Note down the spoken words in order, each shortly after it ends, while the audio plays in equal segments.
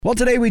Well,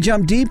 today we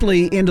jump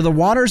deeply into the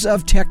waters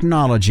of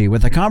technology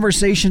with a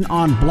conversation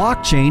on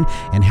blockchain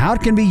and how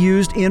it can be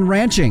used in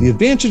ranching. The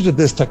advantage of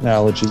this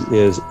technology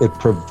is it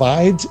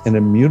provides an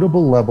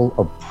immutable level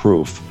of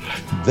proof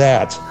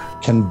that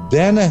can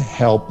then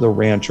help the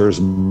ranchers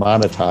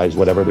monetize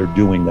whatever they're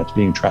doing that's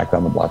being tracked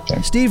on the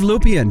blockchain. Steve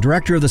Lupian,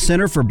 Director of the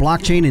Center for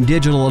Blockchain and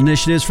Digital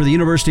Initiatives for the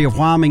University of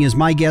Wyoming, is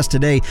my guest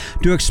today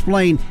to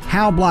explain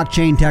how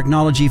blockchain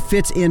technology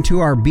fits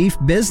into our beef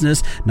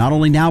business, not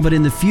only now but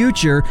in the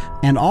future,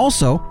 and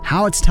also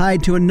how it's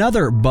tied to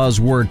another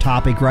buzzword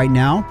topic right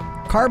now,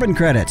 carbon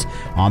credits,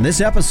 on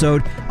this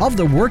episode of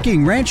the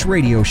Working Ranch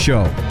Radio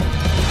Show.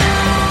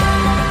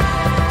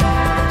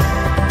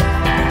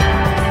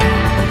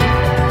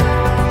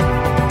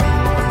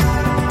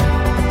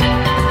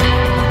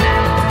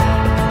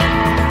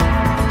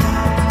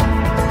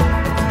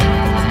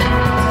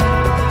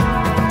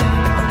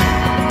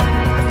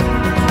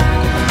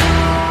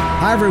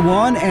 Hi,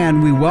 everyone,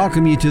 and we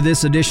welcome you to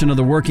this edition of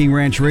the Working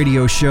Ranch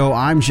Radio Show.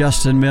 I'm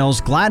Justin Mills.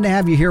 Glad to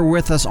have you here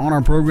with us on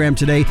our program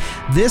today.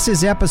 This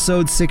is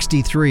episode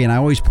 63, and I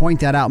always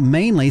point that out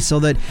mainly so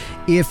that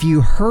if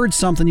you heard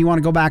something you want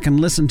to go back and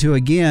listen to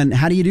again,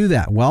 how do you do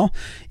that? Well,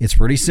 it's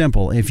pretty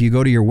simple. If you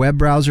go to your web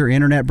browser,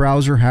 internet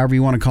browser, however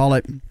you want to call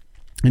it,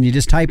 and you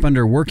just type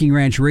under Working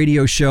Ranch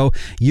Radio Show,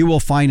 you will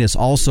find us.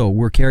 Also,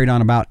 we're carried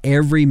on about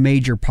every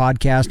major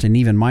podcast and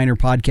even minor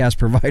podcast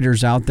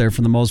providers out there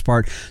for the most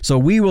part. So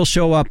we will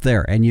show up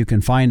there, and you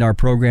can find our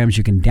programs.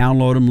 You can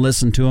download them,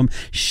 listen to them,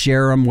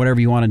 share them,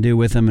 whatever you want to do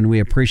with them, and we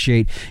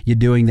appreciate you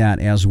doing that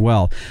as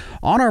well.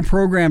 On our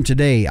program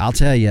today, I'll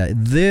tell you,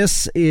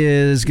 this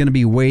is going to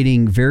be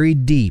wading very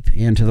deep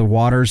into the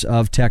waters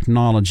of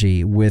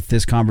technology with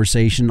this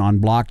conversation on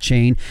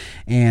blockchain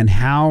and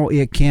how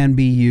it can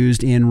be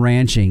used in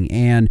ranching.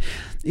 And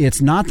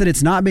it's not that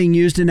it's not being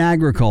used in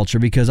agriculture,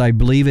 because I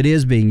believe it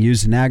is being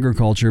used in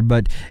agriculture,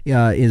 but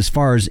as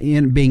far as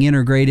being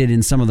integrated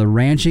in some of the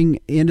ranching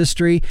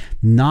industry,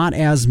 not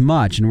as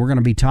much. And we're going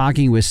to be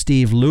talking with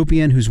Steve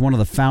Lupian, who's one of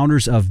the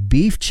founders of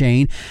Beef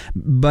Chain.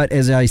 But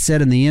as I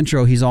said in the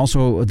intro, he's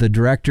also the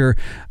director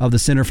of the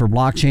Center for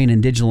Blockchain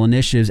and Digital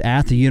Initiatives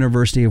at the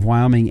University of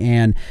Wyoming.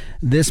 And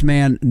this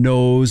man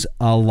knows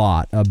a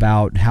lot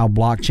about how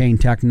blockchain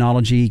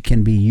technology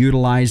can be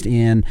utilized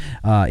in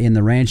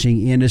the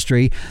ranching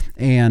industry.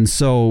 And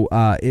so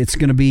it's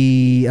going to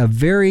be a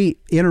very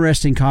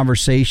interesting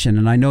conversation.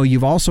 And I know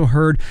you've also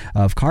heard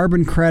of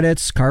carbon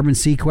credits, carbon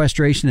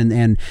sequestration,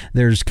 and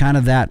there's kind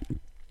of that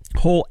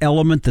whole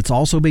element that's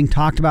also being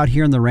talked about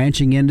here in the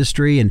ranching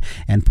industry and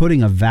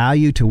putting a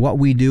value to what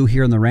we do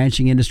here in the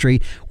ranching industry.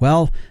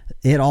 Well,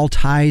 it all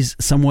ties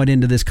somewhat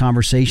into this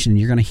conversation.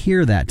 You're going to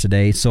hear that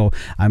today. So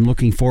I'm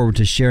looking forward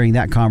to sharing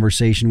that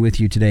conversation with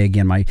you today.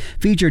 Again, my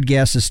featured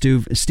guest is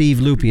Steve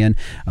Lupian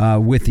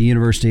with the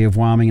University of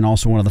Wyoming and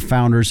also one of the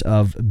founders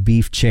of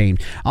Beef Chain.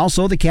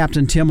 Also, the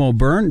Captain Tim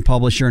O'Byrne,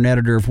 publisher and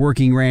editor of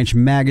Working Ranch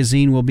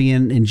Magazine, will be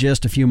in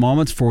just a few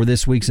moments for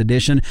this week's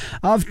edition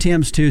of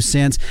Tim's 2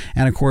 Cents.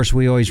 And of course,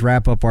 we always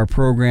wrap up our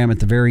program at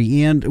the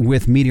very end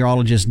with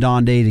meteorologist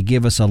Don Day to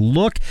give us a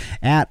look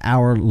at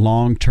our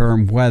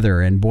long-term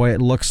weather. And boy, it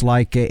looks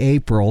like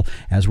April,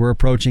 as we're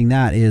approaching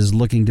that, is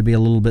looking to be a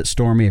little bit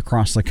stormy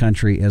across the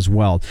country as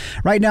well.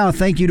 Right now,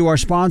 thank you to our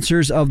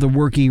sponsors of the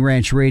Working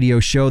Ranch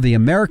Radio Show, the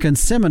American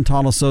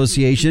Simmental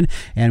Association,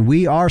 and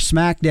we are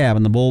smack dab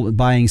in the bull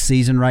buying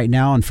season right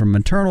now. And from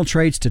maternal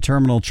traits to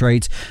terminal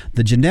traits,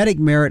 the genetic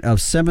merit of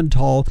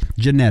Simmental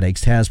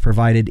genetics has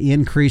provided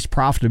increased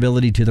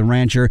profitability to the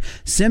rancher.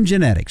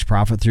 SimGenetics,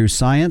 profit through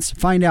science.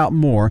 Find out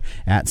more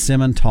at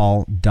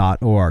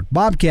simmental.org.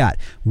 Bobcat,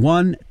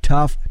 one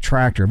tough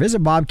tractor.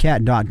 Visit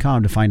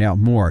bobcat.com to find out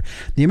more.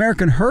 The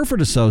American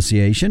Hereford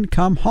Association,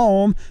 come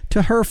home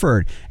to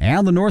Hereford.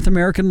 And the North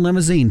American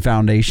Limousine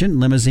Foundation,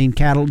 limousine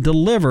cattle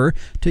deliver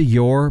to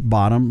your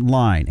bottom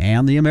line.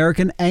 And the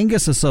American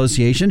Angus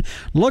Association,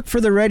 look for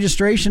the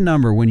registration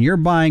number when you're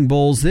buying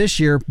bulls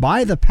this year.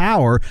 Buy the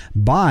power,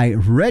 buy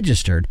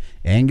registered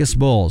Angus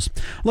bulls.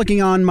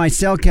 Looking on my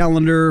sale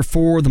calendar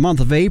for the month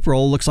of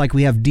April, looks like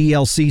we have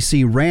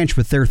DLCC Ranch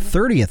with their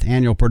 30th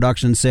annual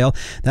production sale.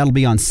 That'll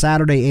be on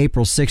Saturday,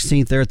 April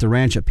 16th there at the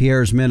ranch at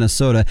Pierres,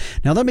 Minnesota.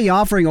 Now, they'll be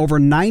offering over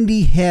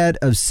 90 head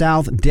of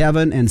South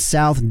Devon and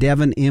South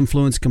Devon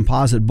influenced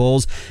composite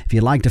bulls. If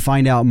you'd like to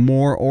find out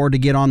more or to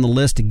get on the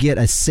list to get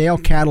a sale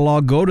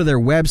catalog, go to their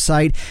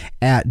website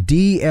at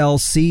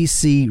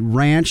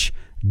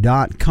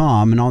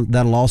dlccranch.com, and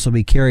that'll also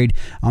be carried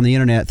on the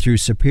internet through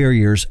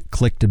Superior's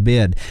Click to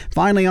Bid.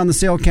 Finally, on the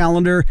sale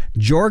calendar,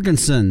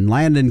 Jorgensen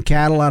Land and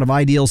Cattle out of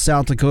Ideal,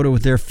 South Dakota,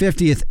 with their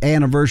 50th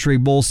anniversary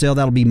bull sale.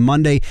 That'll be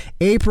Monday,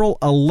 April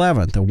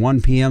 11th at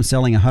 1 p.m.,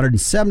 selling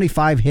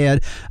 175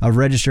 head of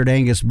registered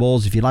Angus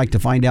bulls. If you'd like to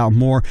find out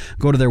more,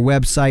 go to their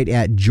website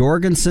at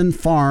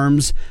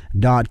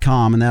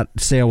jorgensenfarms.com, and that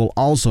sale will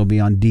also be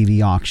on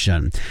DV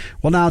Auction.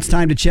 Well, now it's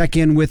time to check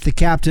in with the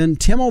Captain,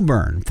 Tim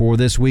O'Byrne, for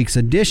this week's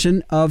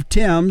edition of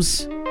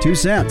Tim's 2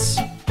 Cents.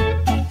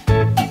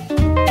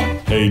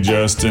 Hey,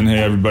 Justin. Hey,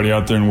 everybody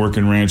out there in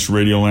Working Ranch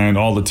Radio Land.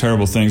 All the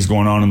terrible things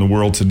going on in the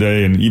world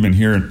today, and even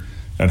here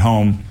at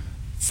home.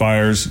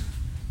 Fires,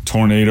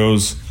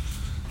 tornadoes,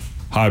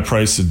 high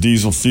price of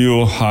diesel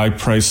fuel, high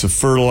price of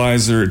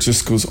fertilizer. It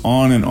just goes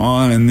on.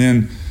 And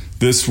then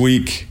this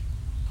week,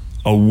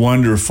 a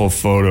wonderful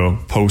photo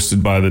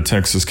posted by the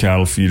Texas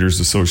Cattle Feeders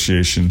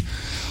Association.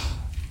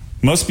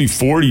 Must be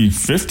 40,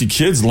 50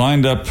 kids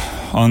lined up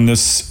on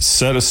this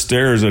set of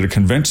stairs at a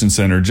convention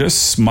center,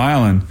 just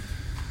smiling.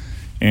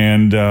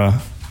 And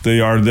they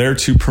are there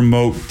to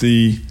promote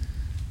the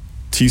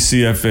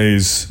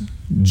TCFA's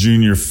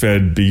Junior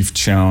Fed Beef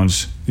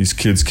Challenge. These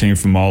kids came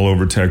from all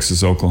over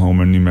Texas,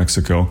 Oklahoma, and New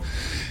Mexico.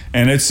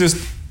 And it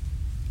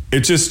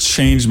just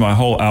changed my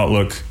whole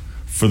outlook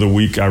for the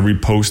week. I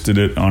reposted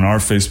it on our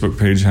Facebook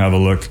page. Have a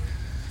look.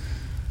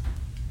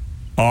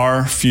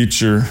 Our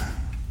future,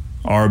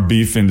 our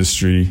beef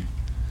industry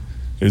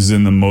is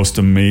in the most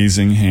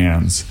amazing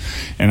hands.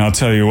 And I'll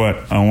tell you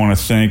what, I want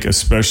to thank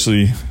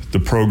especially the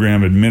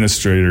program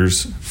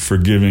administrators for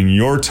giving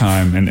your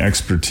time and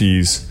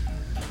expertise.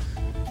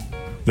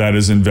 That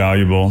is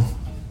invaluable.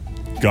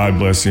 God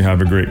bless you.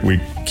 Have a great week.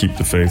 Keep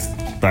the faith.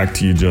 Back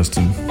to you,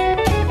 Justin.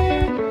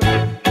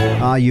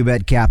 You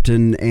bet,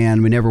 Captain,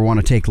 and we never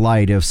want to take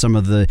light of some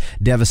of the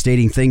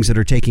devastating things that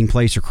are taking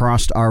place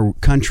across our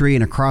country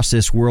and across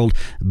this world,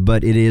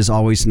 but it is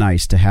always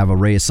nice to have a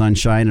ray of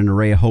sunshine and a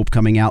ray of hope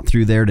coming out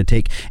through there to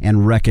take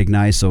and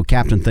recognize. So,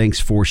 Captain,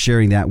 thanks for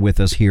sharing that with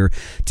us here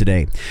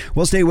today.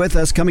 Well, stay with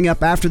us. Coming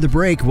up after the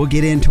break, we'll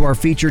get into our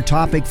featured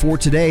topic for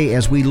today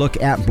as we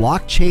look at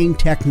blockchain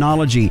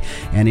technology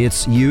and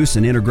its use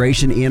and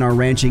integration in our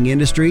ranching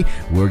industry.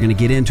 We're going to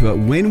get into it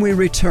when we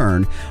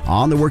return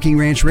on the Working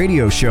Ranch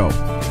Radio Show.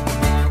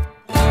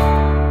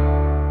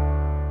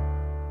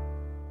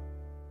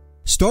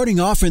 Starting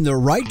off in the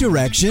right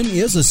direction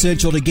is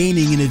essential to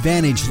gaining an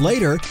advantage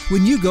later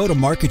when you go to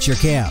market your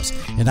calves.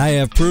 And I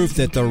have proof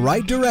that the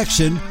right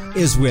direction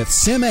is with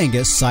Sim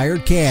Angus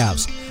sired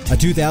calves. A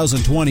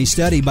 2020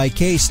 study by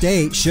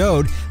K-State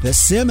showed that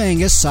Sim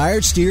Angus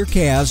sired steer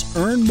calves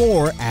earn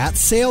more at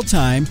sale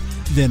time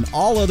than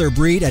all other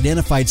breed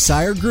identified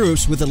sire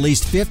groups, with at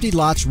least 50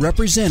 lots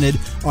represented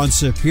on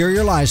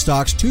Superior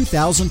Livestock's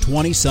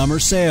 2020 summer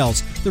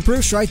sales. The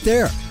proof's right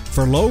there.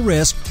 For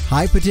low-risk,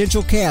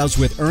 high-potential calves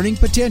with earning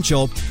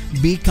potential,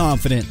 be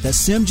confident that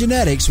Sim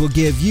Genetics will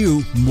give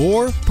you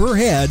more per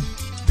head,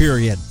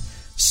 period.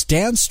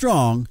 Stand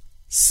strong,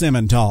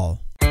 Simmental.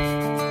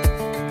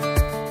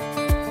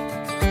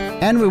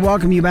 And we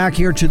welcome you back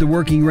here to the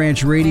Working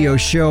Ranch Radio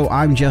Show.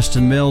 I'm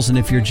Justin Mills, and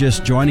if you're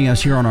just joining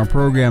us here on our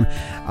program,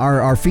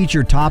 our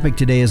featured topic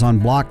today is on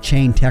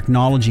blockchain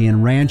technology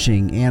and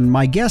ranching. And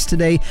my guest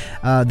today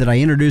that I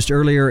introduced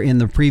earlier in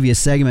the previous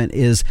segment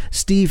is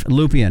Steve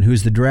Lupien,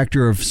 who's the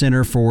Director of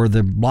Center for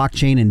the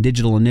Blockchain and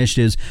Digital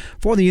Initiatives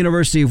for the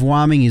University of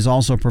Wyoming. He's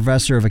also a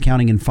Professor of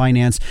Accounting and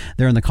Finance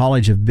there in the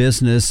College of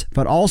Business,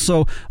 but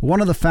also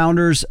one of the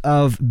founders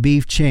of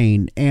Beef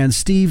Chain. And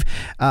Steve,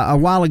 a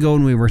while ago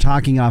when we were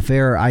talking off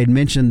air, I had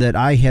mentioned that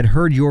I had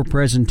heard your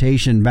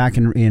presentation back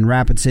in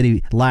Rapid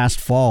City last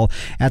fall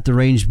at the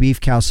Range Beef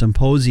Cow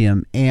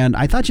Symposium, and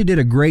I thought you did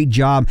a great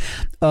job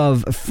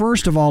of,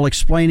 first of all,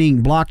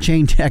 explaining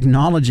blockchain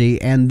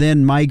technology and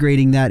then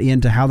migrating that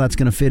into how that's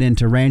going to fit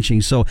into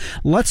ranching. So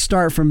let's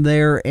start from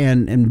there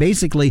and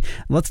basically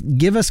let's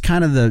give us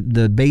kind of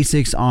the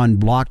basics on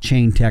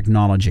blockchain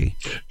technology.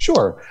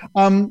 Sure.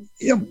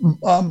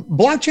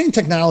 Blockchain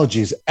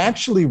technology is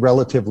actually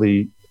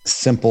relatively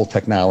simple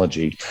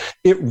technology.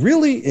 It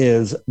really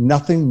is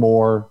nothing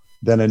more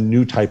than a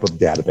new type of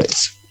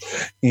database.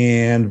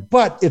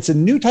 But it's a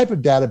new type of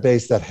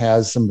database that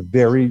has some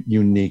very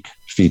unique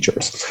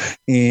features.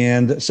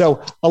 And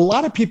so a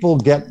lot of people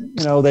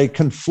they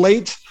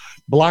conflate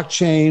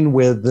blockchain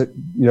with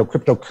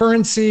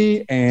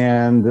cryptocurrency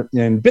and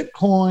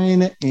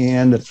Bitcoin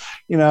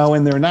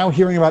and they're now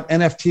hearing about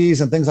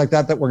NFTs and things like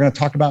that we're going to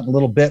talk about in a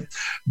little bit.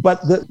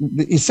 But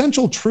the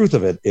essential truth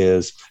of it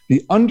is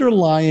the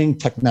underlying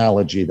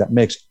technology that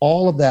makes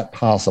all of that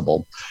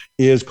possible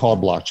is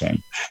called blockchain.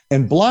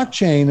 And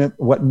blockchain,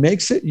 what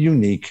makes it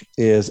unique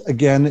is,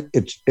 again,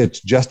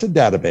 it's just a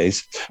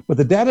database, but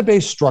the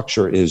database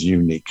structure is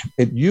unique.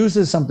 It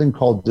uses something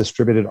called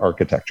distributed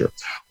architecture,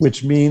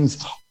 which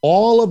means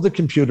all of the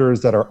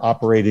computers that are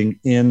operating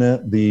in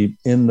the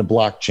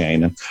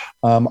blockchain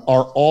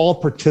are all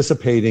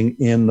participating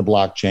in the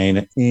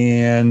blockchain,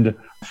 and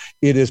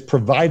it is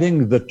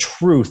providing the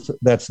truth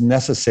that's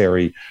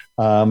necessary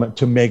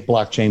to make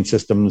blockchain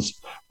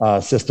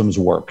systems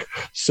work.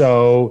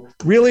 So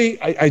really,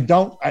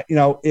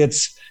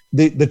 it's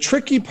the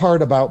tricky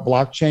part about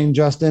blockchain,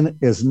 Justin,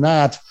 is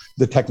not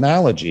the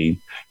technology.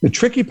 The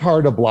tricky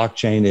part of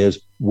blockchain is,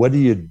 what do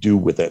you do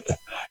with it?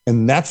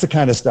 And that's the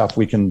kind of stuff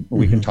we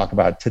can talk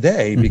about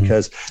today,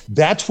 because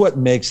that's what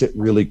makes it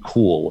really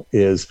cool,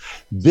 is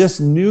this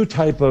new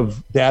type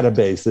of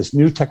database, this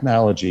new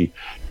technology,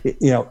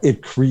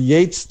 it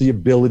creates the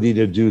ability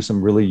to do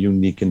some really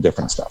unique and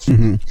different stuff.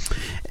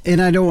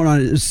 And I don't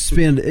want to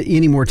spend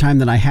any more time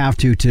than I have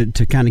to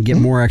kind of get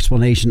more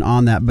explanation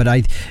on that. But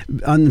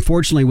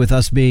unfortunately, with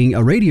us being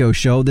a radio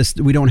show,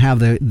 we don't have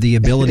the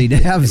ability to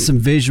have some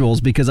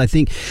visuals, because I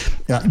think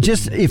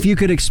just if you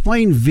could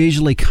explain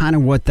visually kind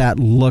of what that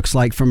looks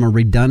like from a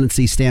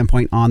redundancy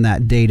standpoint on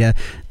that data,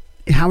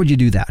 how would you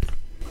do that?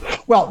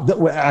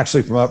 Well,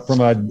 actually, from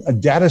a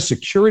data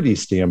security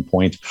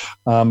standpoint,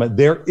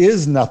 there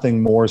is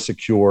nothing more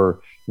secure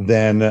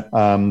than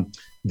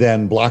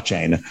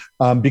blockchain,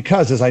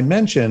 because, as I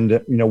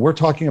mentioned, we're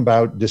talking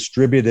about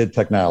distributed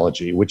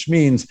technology, which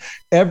means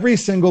every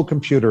single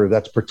computer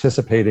that's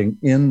participating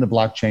in the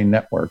blockchain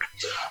network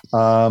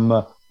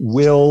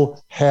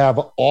will have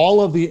all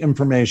of the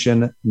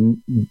information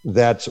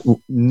that's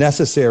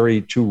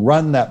necessary to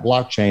run that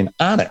blockchain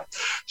on it.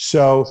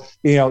 So,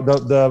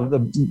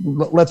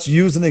 let's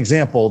use an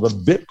example. The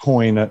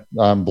Bitcoin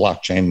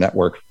blockchain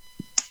network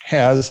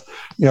has,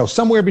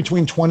 somewhere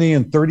between 20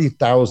 and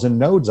 30,000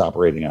 nodes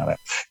operating on it.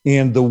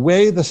 And the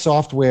way the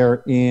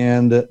software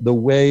and the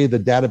way the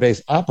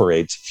database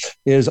operates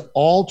is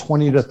all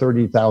 20 to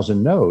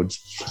 30,000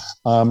 nodes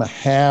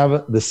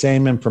have the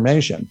same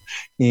information.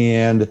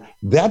 And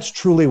that's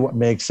truly what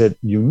makes it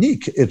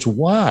unique. It's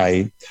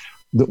why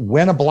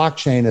when a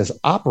blockchain is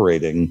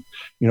operating,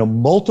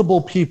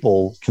 multiple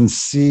people can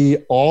see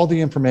all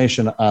the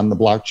information on the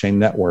blockchain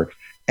network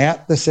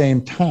at the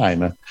same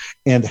time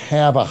and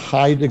have a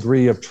high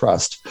degree of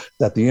trust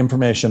that the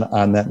information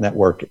on that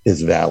network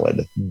is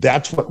valid.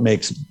 That's what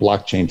makes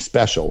blockchain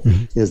special,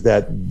 is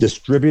that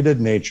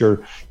distributed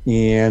nature.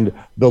 And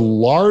the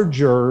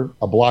larger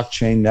a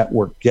blockchain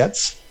network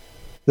gets,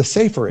 the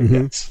safer it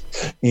gets.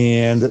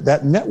 And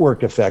that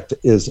network effect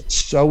is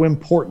so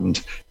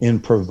important in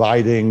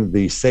providing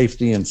the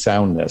safety and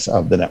soundness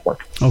of the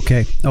network.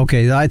 Okay.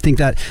 I think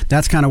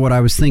that's kind of what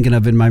I was thinking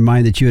of in my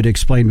mind that you had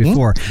explained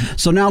before.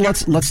 So now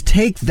let's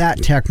take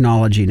that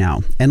technology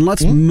now and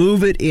let's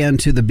move it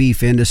into the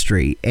beef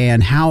industry,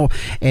 and how,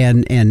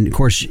 and of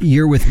course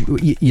you were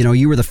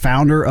the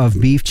founder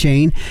of Beef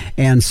Chain,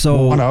 and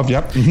so and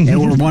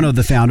we're one of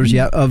the founders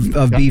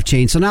of Beef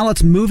Chain. So now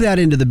let's move that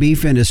into the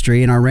beef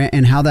industry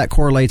and how that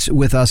correlates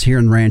with us here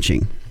in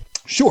ranching.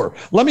 Sure.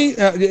 Let me,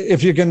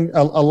 if you can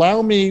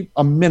allow me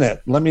a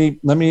minute, let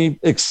me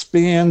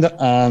expand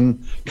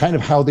on kind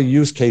of how the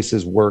use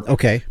cases work.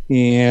 Okay.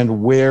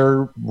 And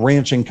where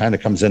ranching kind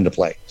of comes into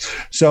play.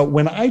 So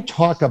when I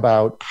talk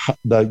about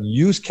the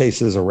use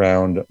cases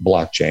around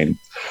blockchain,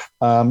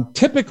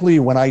 typically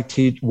when I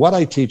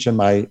teach in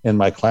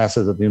my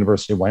classes at the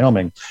University of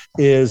Wyoming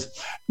is,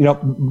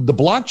 the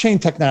blockchain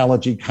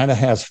technology kind of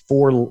has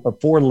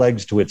four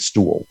legs to its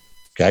stool.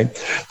 Okay.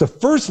 The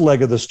first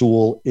leg of the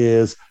stool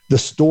is the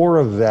store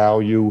of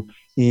value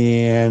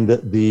and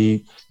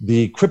the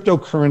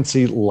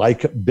cryptocurrency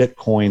like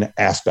Bitcoin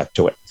aspect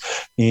to it.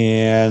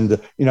 And,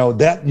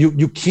 that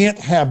you can't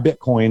have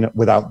Bitcoin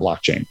without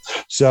blockchain.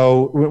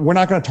 So we're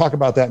not going to talk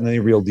about that in any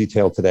real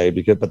detail today,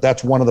 but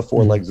that's one of the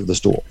four legs of the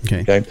stool.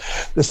 Okay.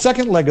 The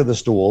second leg of the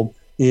stool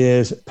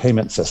is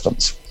payment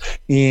systems.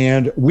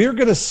 And we're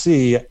going to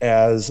see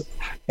as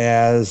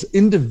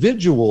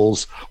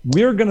individuals,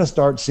 we're going to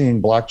start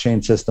seeing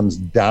blockchain systems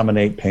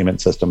dominate payment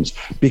systems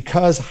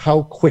because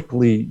how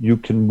quickly you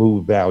can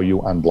move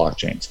value on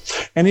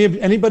blockchains.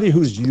 Anybody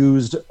who's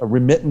used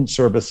remittance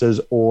services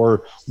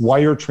or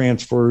wire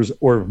transfers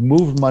or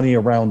moved money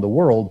around the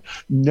world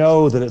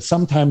know that it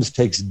sometimes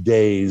takes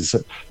days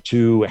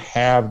to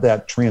have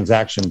that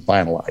transaction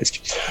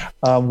finalized.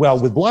 Well,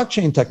 with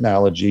blockchain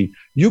technology,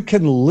 you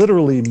can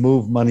literally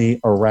move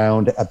money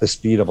around at the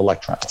speed of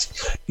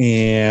electrons.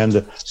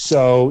 And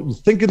so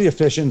think of the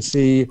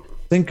efficiency,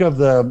 think of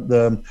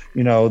the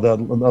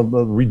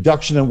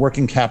reduction in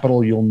working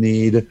capital you'll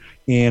need,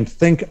 and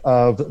think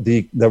of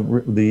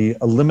the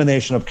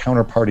elimination of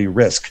counterparty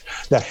risk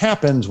that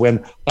happens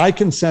when I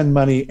can send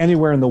money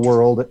anywhere in the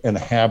world and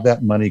have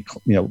that money,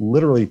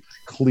 literally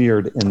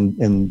cleared in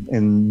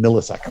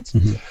milliseconds.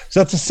 So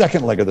that's the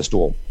second leg of the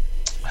stool.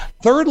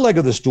 Third leg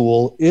of the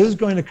stool is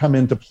going to come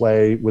into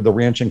play with the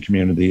ranching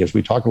community, as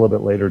we talk a little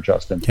bit later,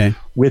 Justin,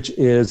 which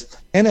is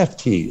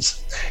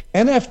NFTs.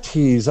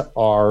 NFTs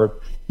are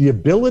the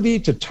ability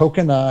to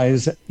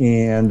tokenize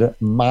and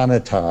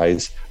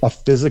monetize a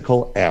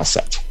physical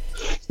asset.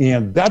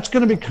 And that's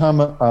going to become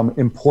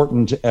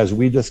important as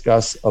we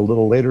discuss a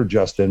little later,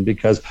 Justin,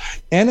 because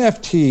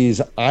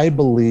NFTs, I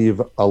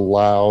believe,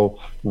 allow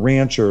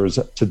ranchers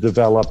to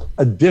develop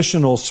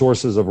additional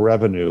sources of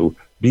revenue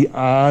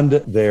beyond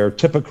their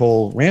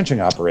typical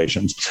ranching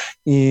operations.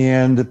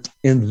 And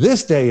in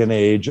this day and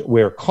age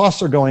where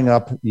costs are going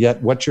up,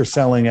 yet what you're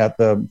selling at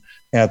the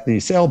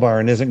sale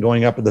barn isn't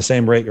going up at the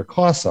same rate your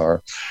costs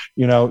are,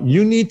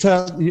 you need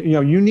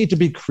to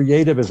be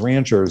creative as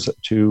ranchers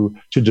to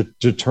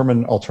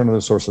determine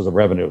alternative sources of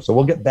revenue. So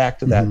we'll get back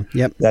to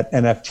that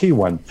NFT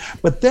one.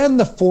 But then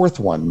the fourth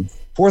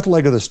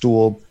leg of the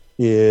stool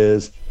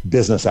is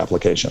business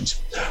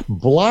applications.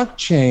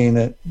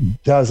 Blockchain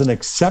does an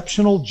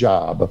exceptional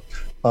job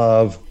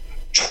of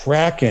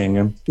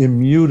tracking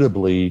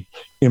immutably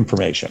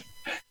information.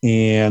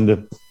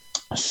 And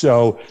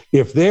So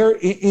if they're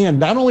and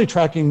not only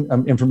tracking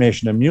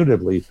information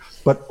immutably,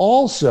 but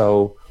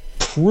also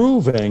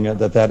proving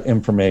that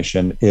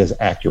information is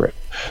accurate.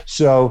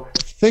 So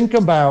think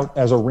about,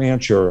 as a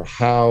rancher,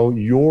 how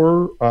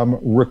you're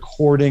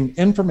recording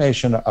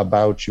information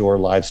about your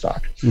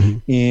livestock,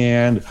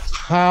 and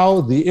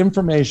how the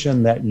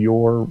information that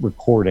you're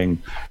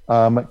recording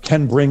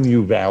can bring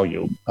you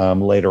value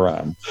later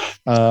on.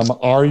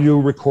 Are you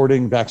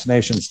recording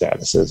vaccination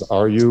statuses?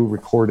 Are you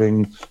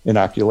recording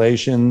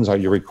inoculations? Are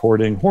you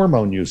recording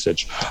hormone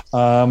usage?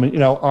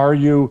 Are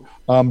you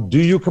do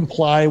you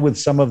comply with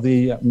some of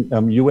the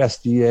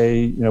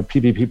USDA,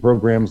 PVP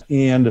programs?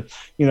 And,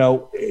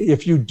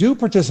 if you do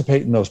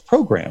participate in those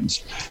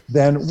programs,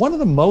 then one of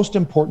the most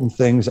important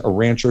things a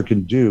rancher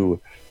can do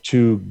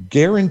to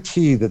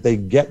guarantee that they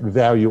get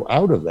value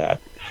out of that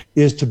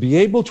is to be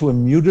able to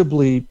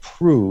immutably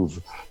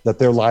prove that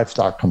their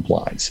livestock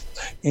complies.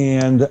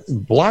 And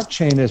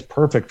blockchain is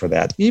perfect for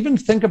that. Even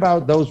think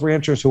about those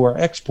ranchers who are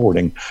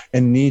exporting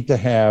and need to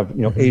have,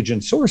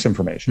 agent source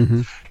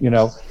information.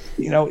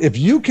 If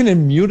you can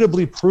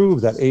immutably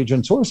prove that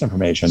agent source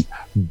information,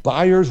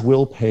 buyers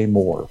will pay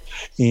more.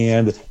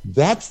 And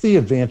that's the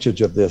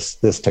advantage of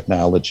this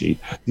technology.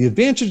 The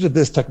advantage of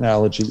this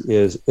technology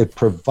is it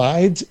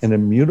provides an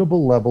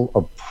immutable level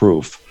of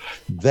proof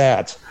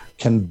that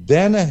can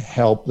then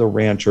help the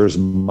ranchers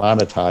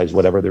monetize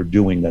whatever they're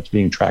doing that's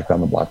being tracked on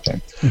the blockchain.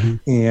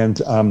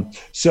 And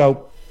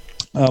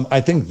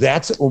I think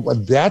that's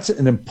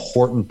an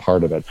important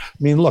part of it. I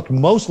mean, look,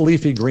 most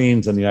leafy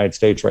greens in the United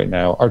States right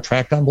now are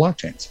tracked on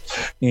blockchains,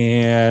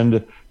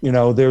 and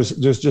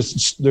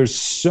there's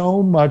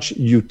so much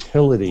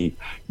utility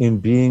in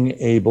being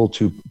able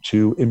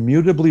to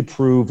immutably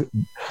prove,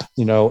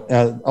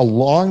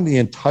 along the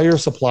entire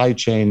supply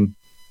chain,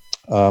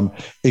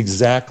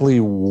 exactly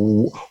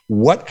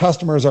what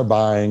customers are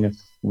buying,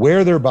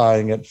 where they're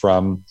buying it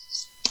from,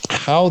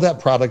 how that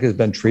product has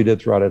been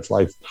treated throughout its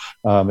life,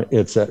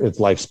 its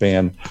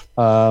lifespan.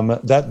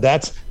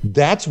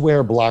 That's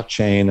where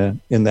blockchain,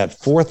 in that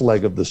fourth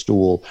leg of the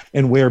stool,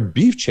 and where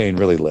beef chain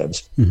really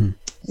lives.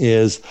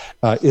 Is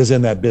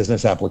in that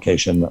business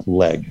application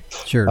leg.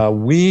 Sure.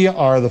 We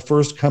are the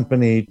first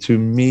company to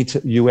meet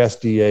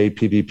USDA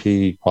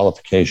PVP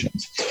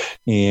qualifications,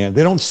 and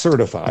they don't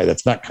certify.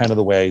 That's not kind of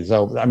the way.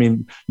 So, I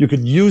mean, you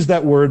could use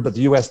that word, but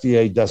the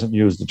USDA doesn't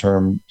use the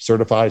term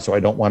certify. So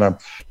I don't want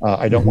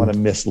to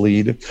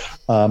mislead.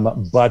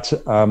 But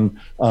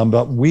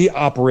we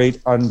operate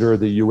under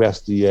the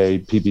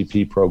USDA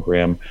PVP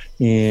program,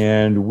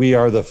 and we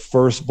are the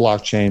first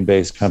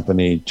blockchain-based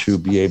company to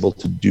be able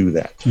to do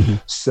that.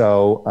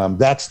 So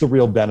that's the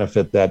real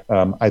benefit that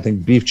I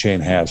think beef chain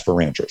has for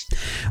ranchers.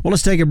 Well,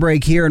 let's take a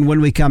break here, and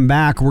when we come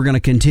back, we're going to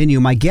continue.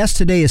 My guest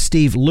today is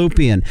Steve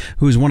Lupien,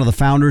 who's one of the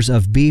founders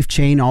of Beef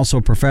Chain, also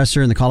a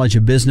professor in the College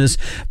of Business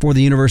for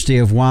the University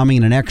of Wyoming,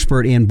 and an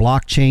expert in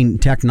blockchain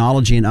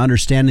technology and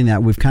understanding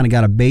that. We've kind of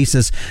got a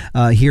basis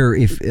here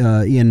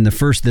in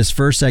this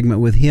first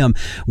segment with him.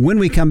 When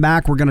we come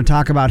back, we're going to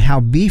talk about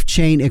how Beef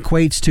Chain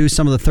equates to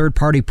some of the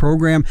third-party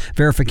program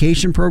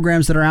verification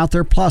programs that are out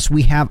there. Plus,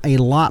 we have a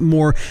lot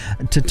more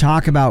to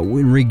talk about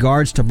in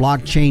regards to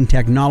blockchain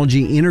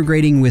technology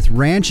integrating with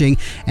ranching,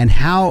 and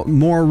how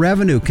more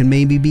revenue can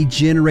maybe be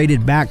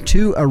generated back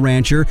to a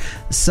rancher,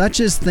 such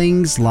as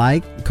things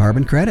like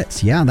carbon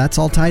credits. Yeah, that's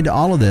all tied to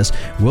all of this.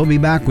 We'll be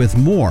back with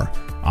more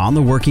on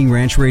the Working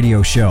Ranch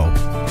Radio Show.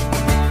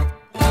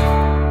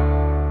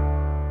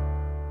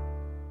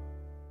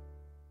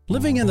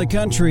 Living in the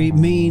country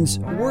means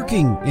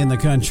working in the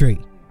country,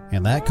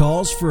 and that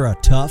calls for a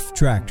tough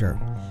tractor.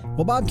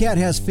 Well, Bobcat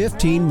has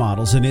 15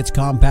 models in its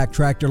compact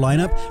tractor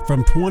lineup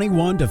from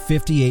 21 to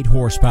 58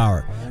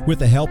 horsepower. With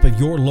the help of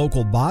your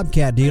local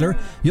Bobcat dealer,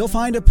 you'll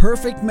find a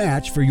perfect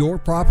match for your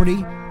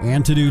property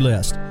and to-do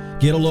list.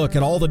 Get a look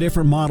at all the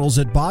different models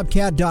at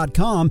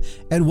Bobcat.com,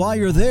 and while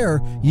you're there,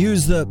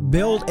 use the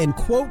Build and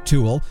Quote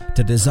tool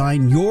to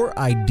design your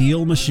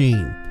ideal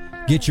machine.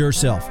 Get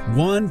yourself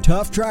one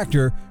tough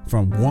tractor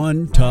from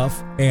one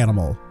tough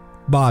animal.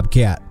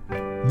 Bobcat.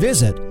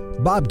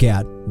 Visit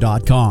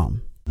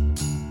Bobcat.com.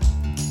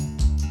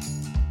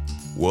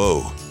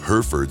 Whoa,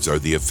 Herefords are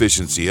the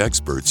efficiency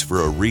experts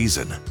for a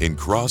reason. In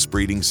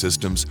crossbreeding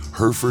systems,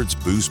 Herefords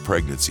boost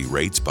pregnancy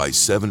rates by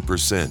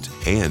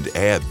 7% and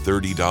add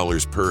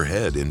 $30 per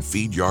head in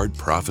feed yard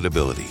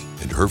profitability.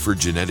 And Hereford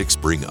genetics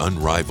bring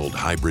unrivaled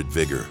hybrid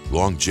vigor,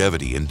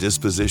 longevity, and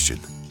disposition.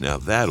 Now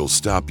that'll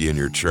stop you in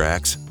your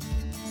tracks.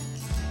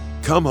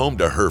 Come home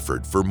to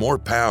Hereford for more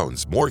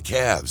pounds, more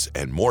calves,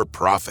 and more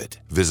profit.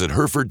 Visit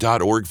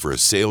Hereford.org for a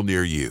sale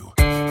near you.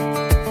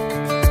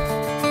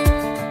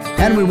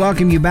 And we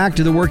welcome you back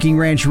to the Working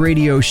Ranch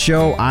Radio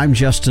Show. I'm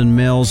Justin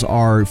Mills.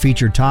 Our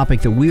featured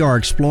topic that we are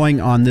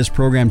exploring on this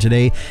program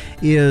today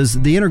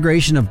is the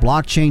integration of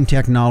blockchain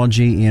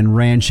technology in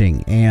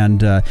ranching.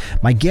 And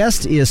my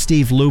guest is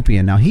Steve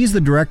Lupien. Now, he's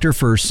the director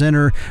for the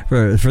Center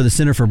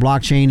for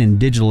Blockchain and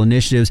Digital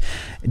Initiatives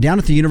down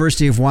at the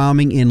University of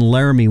Wyoming in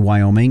Laramie,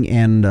 Wyoming,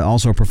 and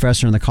also a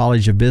professor in the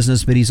College of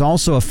Business. But he's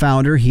also a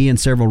founder, he and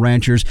several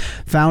ranchers,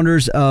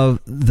 founders of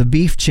the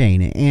Beef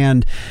Chain.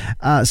 And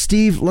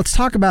Steve, let's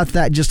talk about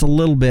that just a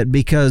little bit,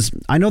 because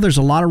I know there's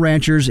a lot of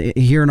ranchers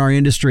here in our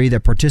industry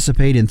that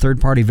participate in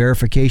third-party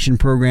verification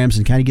programs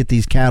and kind of get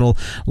these cattle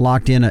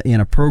locked in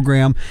a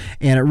program,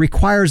 and it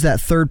requires that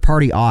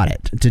third-party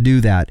audit to do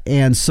that.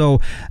 And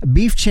so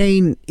Beef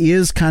Chain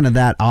is kind of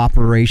that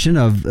operation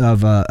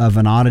of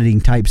an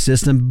auditing type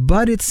system,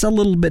 but it's a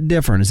little bit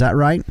different. Is that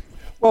right?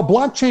 Well,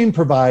 blockchain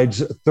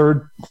provides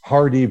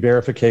third-party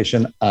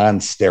verification on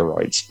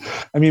steroids.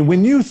 I mean,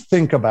 when you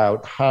think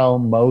about how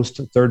most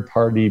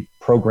third-party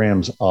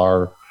programs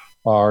are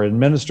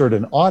administered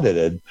and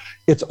audited,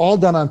 it's all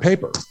done on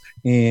paper.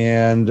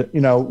 And,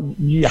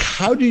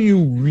 how do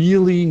you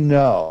really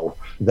know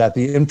that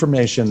the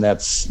information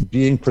that's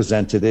being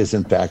presented is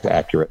in fact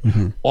accurate?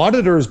 Mm-hmm.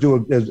 Auditors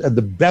do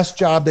the best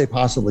job they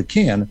possibly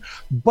can,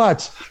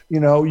 but,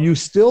 you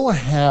still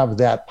have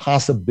that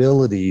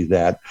possibility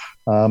that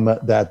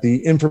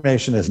the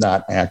information is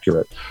not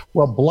accurate.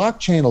 Well,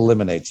 blockchain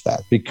eliminates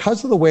that.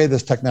 Because of the way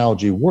this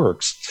technology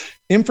works,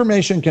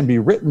 information can be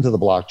written to the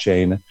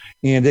blockchain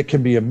and it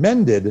can be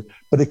amended,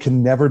 but it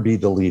can never be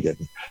deleted.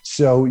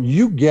 So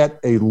you get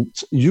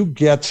essentially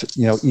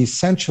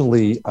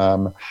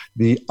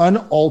the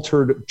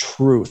unaltered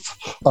truth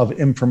of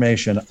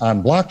information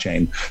on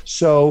blockchain.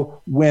 So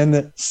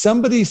when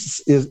somebody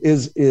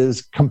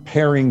is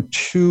comparing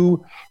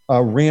two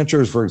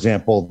ranchers, for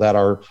example, that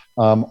are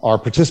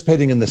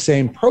participating in the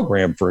same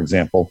program, for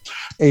example,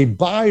 a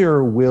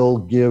buyer will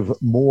give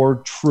more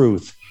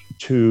truth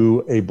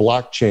to a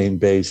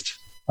blockchain-based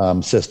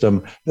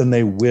system than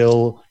they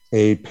will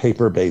a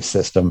paper-based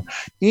system.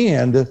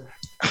 And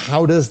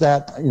how does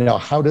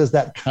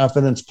that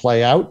confidence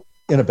play out?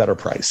 In a better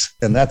price.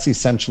 And that's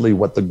essentially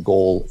what the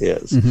goal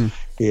is,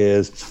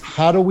 is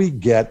how do we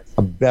get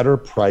a better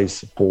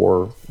price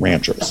for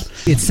ranchers?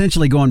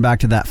 Essentially going back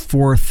to that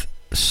fourth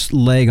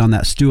leg on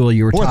that stool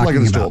you were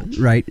talking about,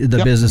 right?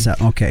 The business.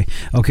 Okay.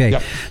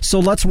 Yep. So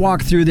let's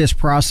walk through this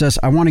process.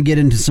 I want to get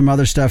into some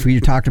other stuff.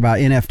 You talked about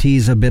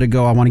NFTs a bit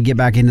ago. I want to get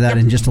back into that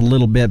in just a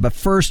little bit. But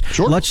first,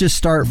 let's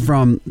start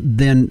from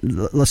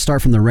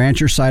the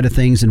rancher side of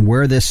things and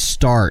where this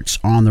starts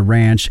on the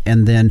ranch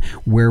and then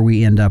where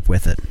we end up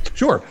with it.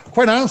 Sure.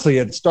 Quite honestly,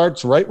 it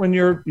starts right when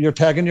you're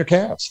tagging your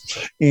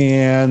calves.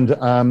 And,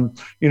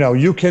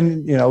 you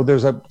can,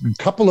 there's a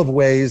couple of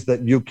ways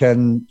that you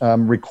can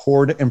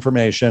record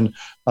information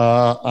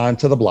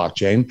onto the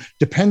blockchain,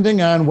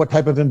 depending on what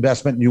type of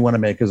investment you want to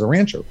make as a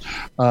rancher.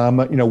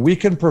 We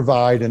can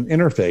provide an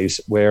interface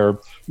where,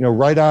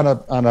 right on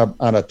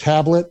a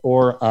tablet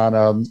or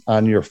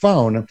on your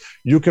phone,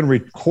 you can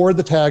record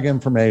the tag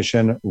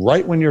information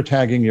right when you're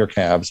tagging your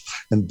calves,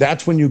 and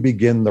that's when you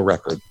begin the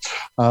record.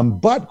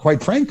 But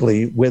quite frankly,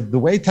 with the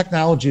way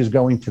technology is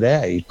going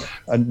today,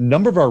 a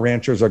number of our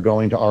ranchers are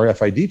going to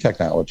RFID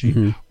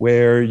technology,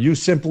 where you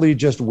simply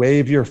just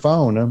wave your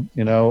phone,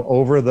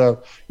 over the,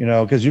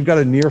 because you've got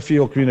a near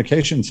field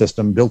communication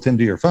system built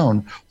into your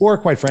phone, or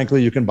quite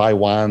frankly, you can buy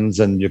wands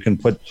and you can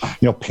put,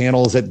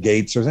 panels at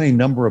gates. There's any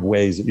number of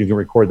ways that you can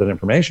record that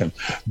information.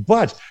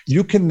 But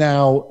you can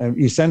now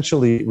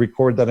essentially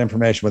record that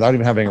information without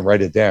even having to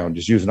write it down.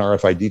 Just use an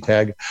RFID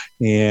tag,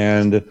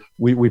 and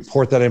we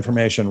port that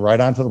information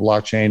right onto the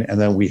blockchain, and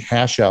then we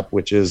hash up,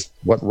 which is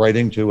what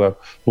writing to a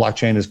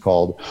blockchain is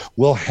called.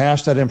 We'll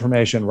hash that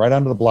information right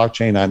onto the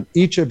blockchain on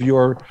each of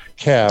your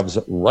calves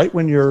right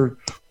when you're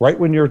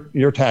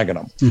tagging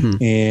them.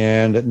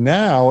 And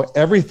now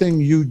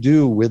everything you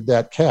do with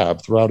that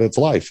calf throughout its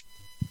life,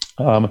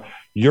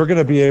 you're going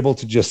to be able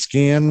to just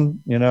scan,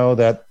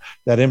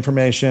 that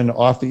information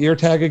off the ear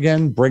tag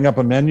again, bring up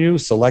a menu,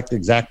 select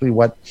exactly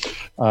what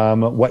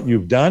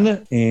you've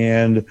done,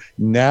 and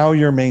now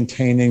you're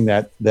maintaining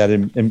that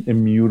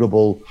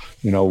immutable,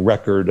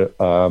 record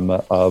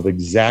of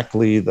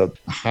exactly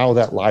how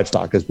that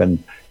livestock has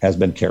been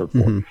cared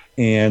for.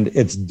 And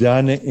it's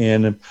done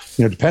in,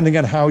 depending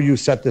on how you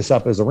set this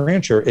up as a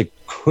rancher, it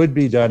could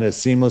be done as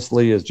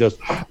seamlessly as just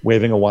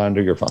waving a wand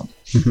or your phone.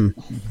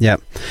 Yeah.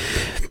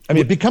 I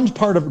mean,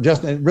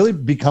 it really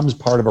becomes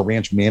part of a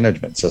ranch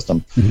management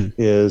system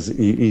is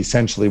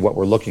essentially what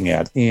we're looking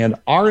at. And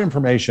our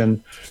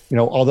information,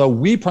 although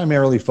we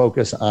primarily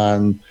focus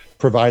on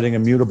providing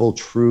immutable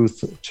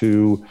truth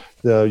to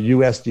the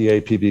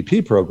USDA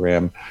PVP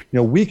program,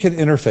 we can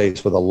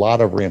interface with a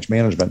lot of ranch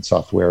management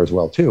software as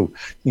well too.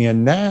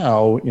 And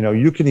now,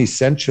 you can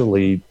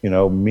essentially,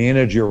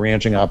 manage your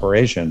ranching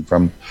operation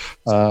from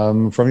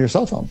your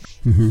cell phone.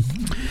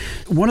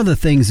 Mm-hmm. One of the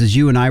things, as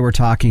you and I were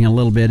talking a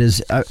little bit,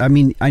 is,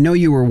 I know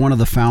you were one of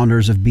the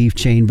founders of Beef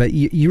Chain, but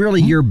you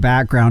really, your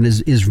background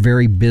is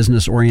very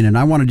business oriented.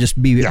 I want to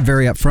just be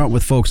very upfront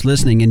with folks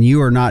listening, and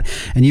you are not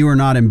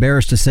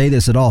embarrassed to say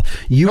this at all.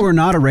 You are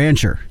not a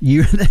rancher.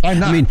 I'm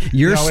not. I mean,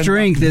 your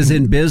strength is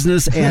in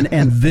business and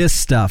this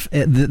stuff.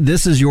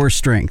 This is your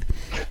strength.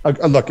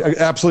 Look,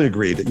 absolutely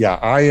agreed. Yeah,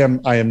 I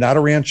am not a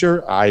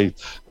rancher. I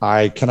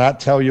cannot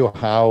tell you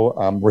how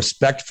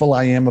respectful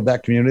I am of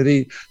that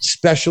community,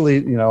 especially,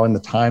 in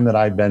the time that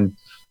I've been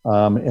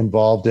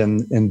involved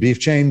in Beef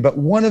Chain. But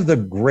one of the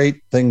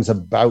great things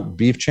about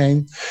Beef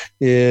Chain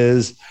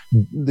is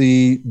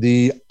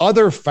the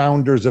other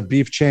founders of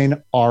Beef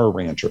Chain are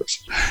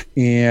ranchers.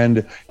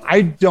 And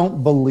I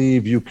don't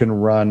believe you can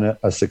run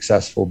a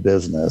successful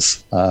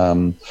business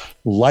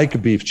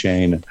like Beef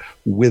Chain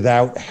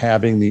without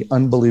having the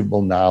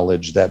unbelievable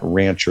knowledge that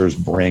ranchers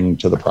bring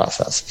to the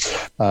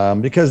process.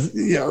 Because,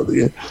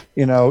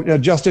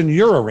 Justin,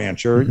 you're a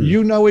rancher. Mm-hmm.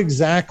 You know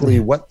exactly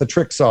what the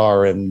tricks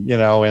are, and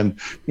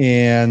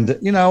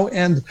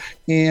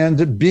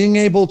being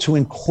able to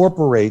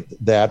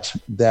incorporate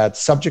that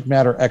subject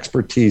matter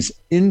expertise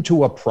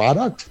into a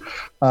product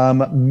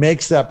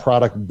makes that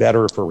product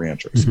better for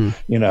ranchers. Mm-hmm.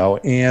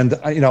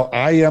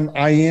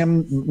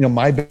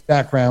 My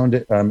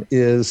background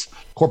is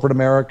corporate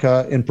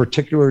America, in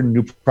particular,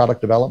 new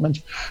product development.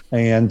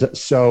 And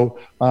so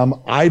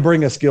I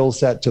bring a skill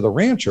set to the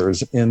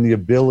ranchers in the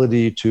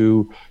ability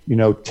to,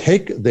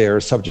 take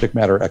their subject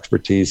matter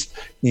expertise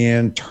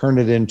and turn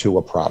it into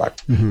a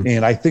product. Mm-hmm.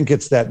 And I think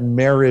it's that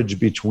marriage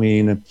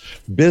between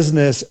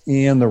business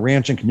and the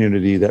ranching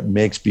community that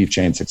makes Beef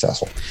Chain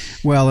successful.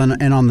 Well,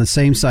 and on the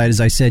same side,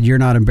 as I said, you're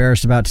not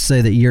embarrassed about to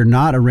say that you're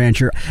not a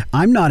rancher.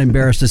 I'm not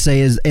embarrassed to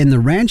say is in the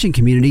ranching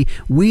community,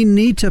 we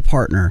need to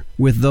partner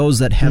with those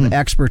that have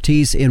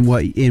expertise in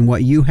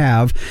what you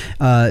have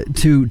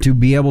to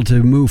be able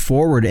to move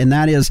forward. And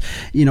that is,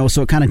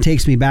 so it kind of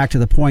takes me back to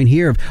the point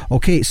here of,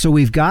 okay, so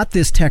we've got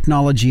this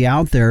technology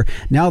out there.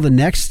 Now the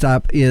next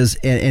step is,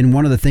 and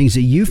one of the things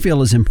that you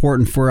feel is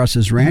important for us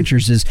as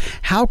ranchers is,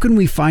 how can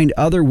we find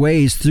other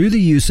ways through the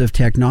use of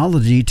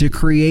technology to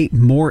create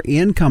more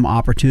income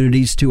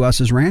opportunities to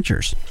us as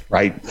ranchers?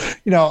 Right.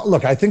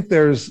 Look, I think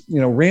there's,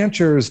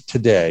 ranchers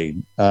today,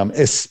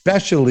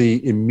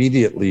 especially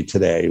immediately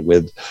today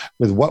with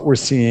what we're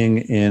seeing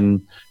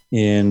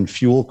in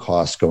fuel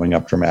costs going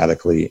up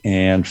dramatically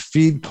and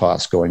feed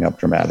costs going up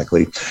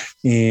dramatically.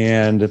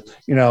 And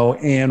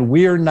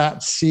we're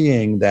not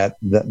seeing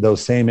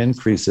those same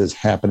increases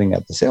happening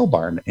at the sale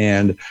barn,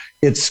 and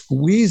it's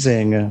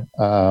squeezing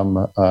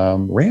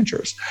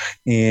ranchers.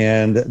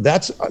 And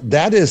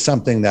that is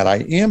something that I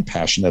am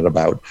passionate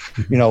about.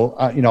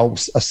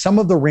 Some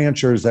of the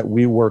ranchers that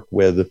we work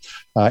with,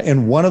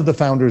 and one of the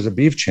founders of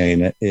Beef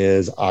Chain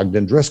is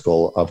Ogden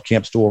Driscoll of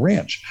Camp Stool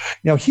Ranch.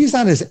 He's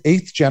on his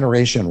 8th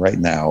generation right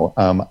now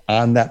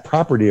on that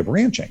property of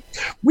ranching.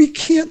 We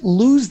can't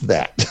lose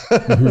that.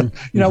 Mm-hmm.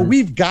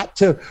 We've got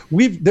to.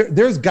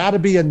 There's got to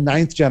be a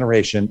 9th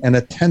generation and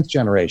a 10th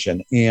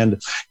generation,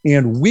 and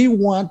we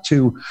want to.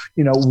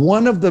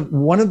 One of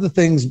the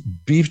things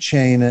Beef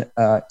Chain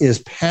is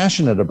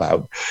passionate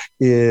about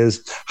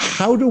is,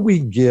 how do we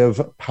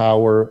give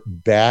power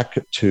back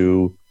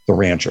to the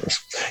ranchers?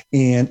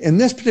 And in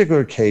this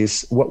particular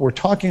case, what we're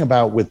talking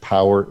about with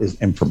power is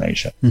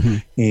information. Mm-hmm.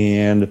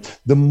 And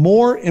the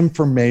more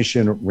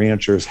information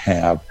ranchers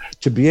have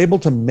to be able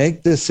to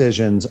make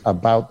decisions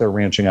about their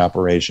ranching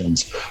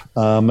operations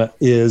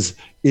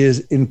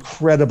is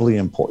incredibly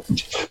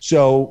important.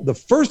 So the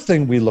first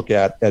thing we look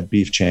at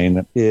Beef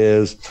Chain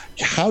is,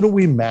 how do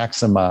we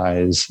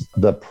maximize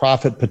the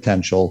profit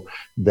potential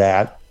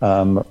that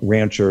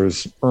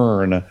ranchers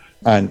earn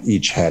on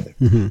each head?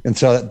 Mm-hmm. And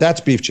so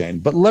that's Beef Chain.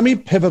 But let me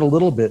pivot a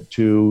little bit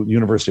to the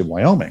University of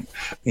Wyoming.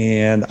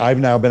 And I've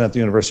now been at the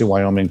University of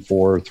Wyoming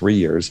for 3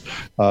 years.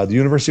 The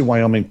University of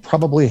Wyoming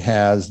probably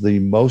has the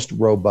most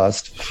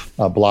robust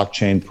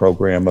blockchain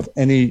program of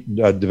any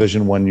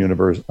Division I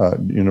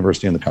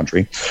university in the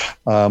country.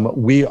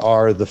 We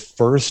are the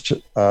first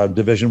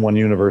Division I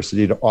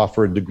university to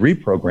offer a degree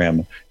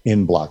program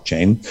in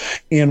blockchain.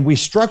 And we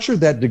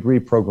structured that degree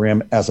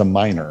program as a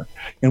minor.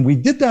 And we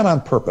did that on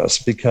purpose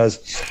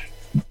because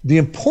the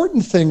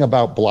important thing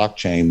about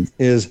blockchain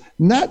is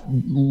not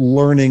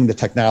learning the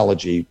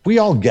technology. We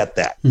all get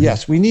that. Mm-hmm.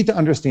 Yes, we need to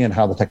understand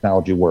how the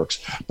technology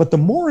works. But the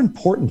more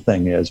important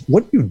thing is,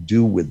 what do you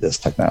do with this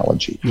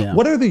technology? Yeah.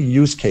 What are the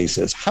use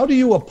cases? How do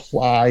you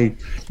apply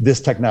this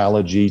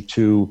technology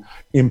to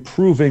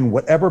improving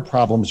whatever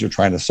problems you're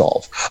trying to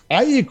solve?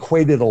 I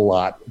equate it a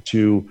lot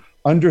to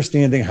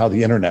understanding how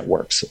the internet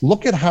works.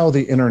 Look at how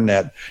the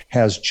internet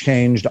has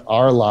changed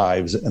our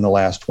lives in the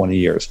last 20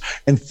 years.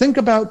 And think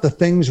about the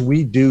things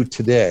we do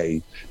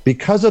today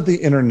because of the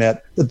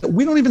internet that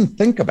we don't even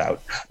think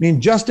about. I mean,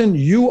 Justin,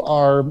 you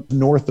are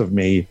north of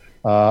me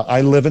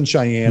I live in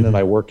Cheyenne and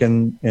I work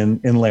in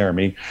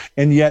Laramie.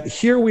 And yet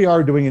here we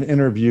are doing an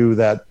interview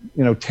that,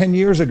 10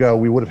 years ago,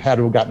 we would have had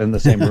to have gotten in the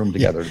same room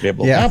together to be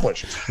able to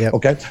accomplish. Yep.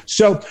 Okay.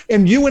 So,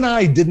 and you and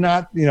I did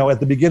not, at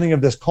the beginning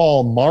of this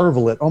call,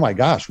 marvel at, oh my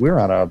gosh, we're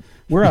on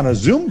a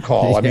Zoom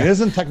call. I mean,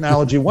 isn't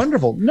technology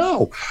wonderful?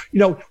 No,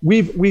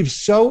 we've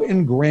so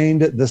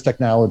ingrained this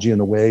technology in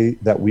the way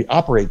that we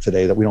operate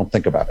today that we don't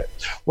think about it.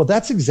 Well,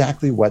 that's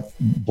exactly what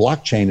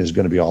blockchain is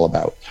going to be all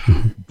about.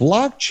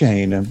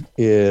 Blockchain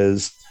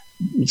is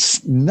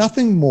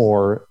nothing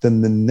more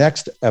than the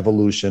next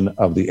evolution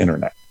of the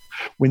internet.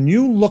 When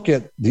you look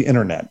at the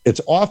internet,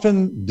 it's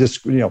often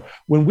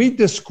when we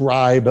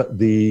describe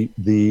the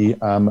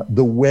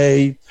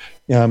way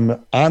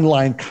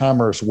online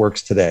commerce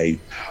works today,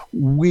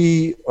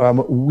 we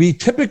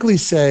typically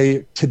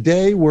say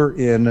today we're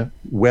in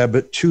Web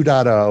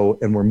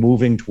 2.0 and we're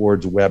moving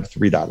towards Web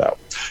 3.0.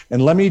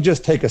 And let me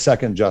just take a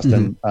second,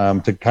 Justin,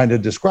 to kind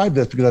of describe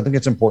this because I think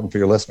it's important for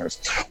your listeners.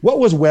 What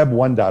was Web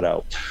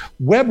 1.0?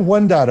 Web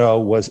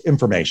 1.0 was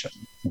information.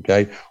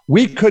 Okay,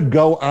 we could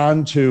go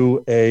on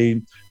to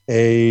a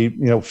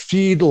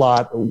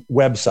feedlot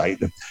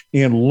website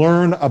and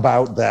learn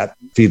about that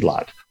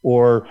feedlot.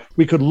 Or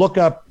we could look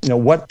up,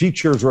 what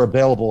features are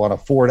available on a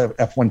Ford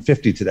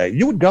F-150 today.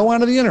 You would go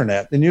onto the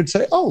internet and you'd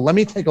say, oh, let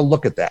me take a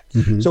look at that.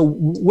 So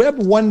Web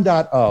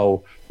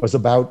 1.0 was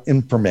about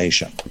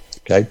information.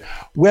 Okay.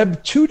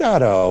 Web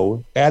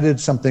 2.0 added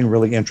something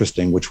really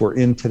interesting, which we're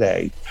in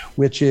today,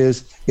 which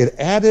is it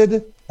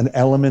added an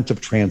element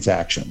of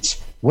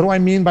transactions. What do I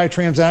mean by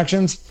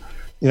transactions?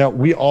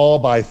 We all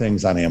buy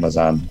things on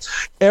Amazon.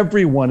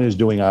 Everyone is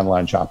doing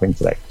online shopping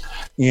today.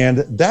 And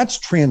that's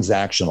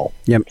transactional.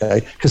 Yep.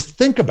 Okay. Because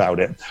think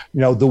about it.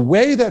 The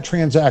way that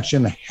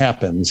transaction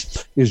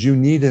happens is you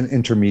need an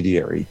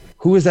intermediary.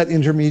 Who is that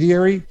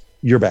intermediary?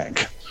 Your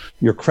bank,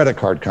 your credit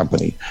card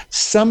company,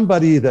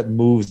 somebody that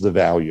moves the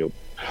value.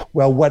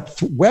 Well,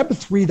 what Web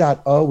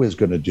 3.0 is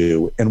going to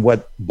do and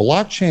what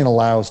blockchain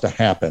allows to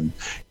happen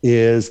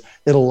is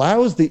it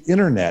allows the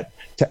internet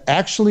to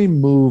actually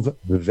move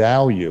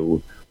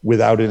value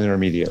without an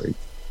intermediary.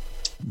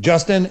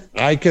 Justin,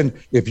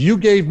 if you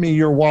gave me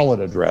your wallet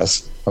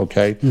address,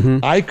 okay,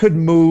 I could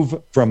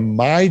move from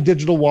my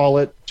digital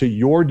wallet to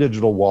your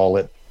digital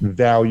wallet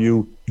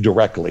value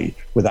directly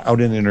without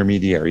an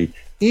intermediary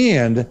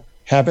and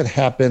have it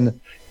happen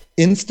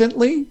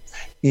instantly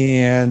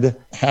and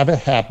have it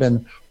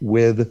happen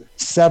with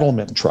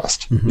settlement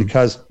trust.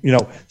 Because,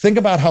 think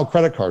about how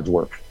credit cards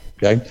work,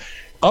 okay?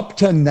 Up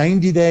to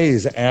 90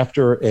 days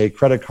after a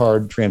credit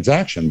card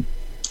transaction,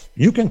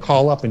 you can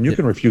call up and you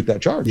can refute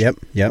that charge. Yep.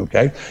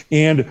 Okay.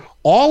 And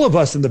all of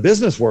us in the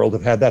business world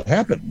have had that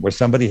happen where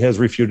somebody has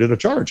refuted a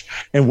charge.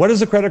 And what does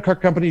the credit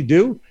card company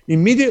do?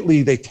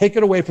 Immediately, they take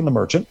it away from the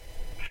merchant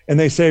and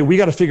they say, we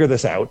got to figure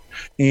this out.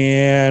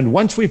 And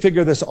once we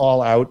figure this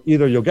all out,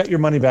 either you'll get your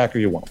money back or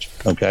you won't.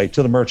 Okay.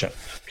 To the merchant.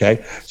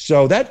 Okay.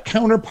 So that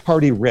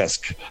counterparty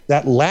risk,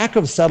 that lack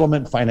of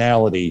settlement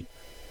finality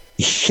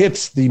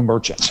hits the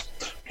merchant.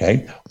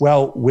 Okay.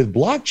 Well, with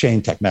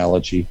blockchain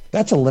technology,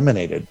 that's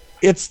eliminated.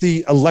 It's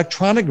the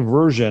electronic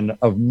version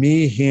of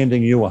me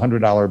handing you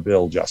 $100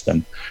 bill,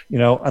 Justin.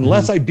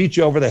 Unless I beat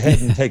you over the head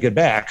and take it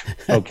back,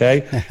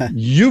 okay,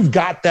 you've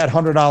got that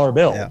 $100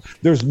 bill. Yeah.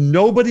 There's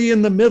nobody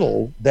in the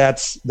middle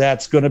that's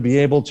going to be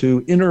able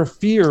to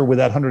interfere with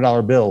that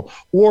 $100 bill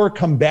or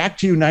come back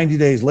to you 90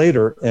 days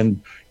later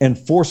and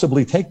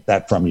forcibly take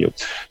that from you.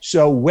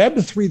 So Web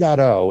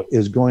 3.0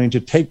 is going to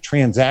take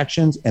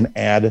transactions and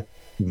add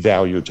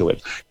value to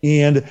it.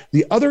 And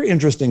the other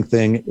interesting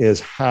thing is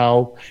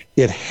how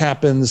it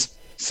happens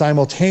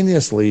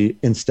simultaneously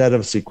instead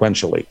of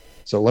sequentially.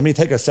 So let me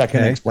take a second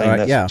and explain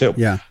this too.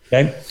 Yeah.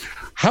 Okay.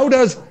 How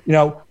does,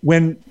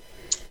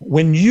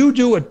 when you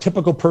do a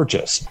typical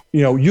purchase,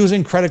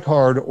 using credit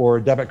card or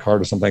debit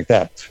card or something like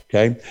that,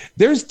 okay,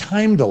 there's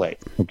time delay.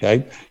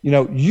 Okay.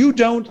 You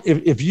don't,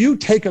 if you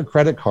take a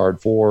credit card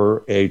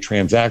for a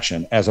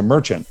transaction as a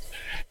merchant,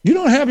 you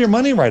don't have your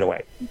money right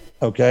away.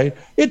 Okay.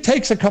 It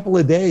takes a couple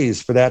of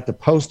days for that to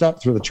post up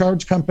through the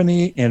charge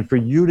company and for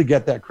you to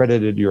get that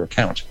credited to your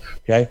account.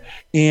 Okay.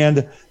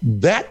 And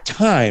that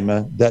time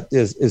that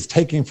is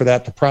taking for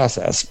that to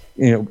process,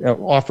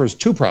 offers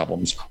two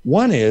problems.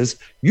 One is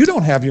you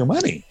don't have your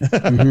money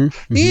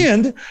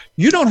and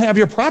you don't have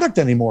your product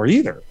anymore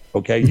either.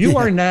 Okay. You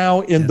are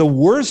now in the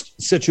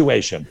worst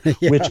situation,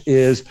 which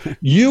is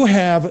you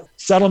have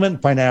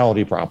settlement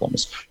finality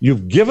problems.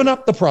 You've given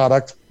up the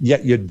product,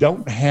 yet you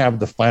don't have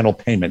the final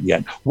payment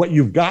yet. What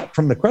you've got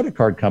from the credit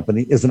card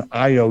company is an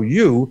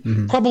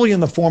IOU, probably in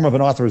the form of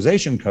an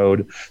authorization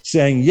code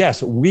saying,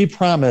 yes, we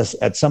promise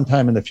at some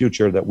time in the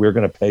future that we're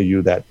going to pay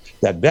you that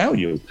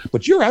value,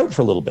 but you're out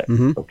for a little bit.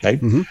 Okay.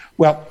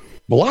 Well,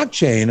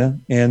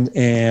 blockchain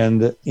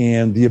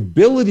and the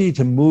ability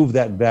to move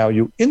that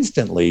value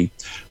instantly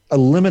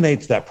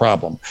eliminates that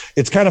problem.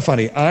 It's kind of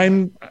funny.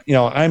 I'm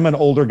an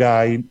older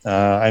guy.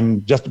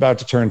 I'm just about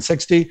to turn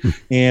 60.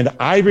 And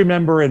I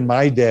remember in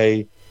my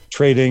day,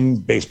 trading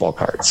baseball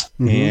cards.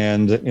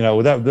 And,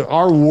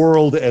 our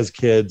world as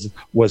kids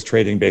was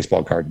trading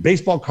baseball cards.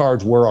 Baseball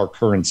cards were our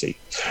currency.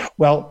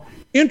 Well,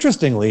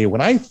 interestingly,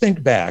 when I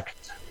think back,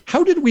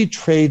 how did we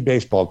trade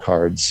baseball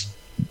cards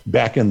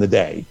back in the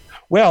day?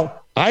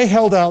 Well, I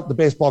held out the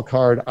baseball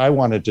card I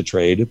wanted to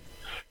trade.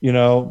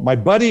 My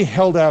buddy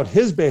held out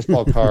his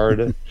baseball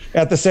card.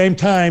 At the same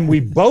time, we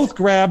both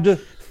grabbed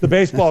the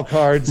baseball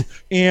cards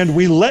and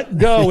we let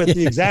go at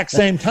the exact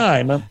same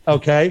time.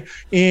 Okay.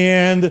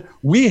 And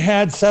we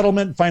had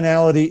settlement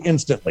finality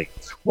instantly.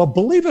 Well,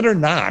 believe it or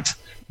not,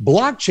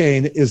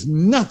 blockchain is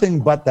nothing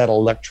but that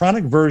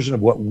electronic version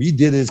of what we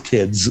did as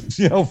kids,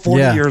 40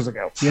 years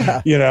ago.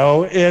 Yeah.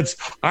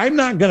 I'm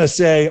not going to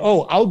say,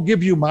 I'll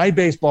give you my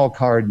baseball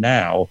card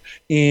now,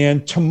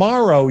 and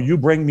tomorrow you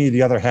bring me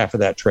the other half of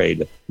that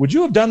trade. Would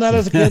you have done that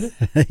as a kid?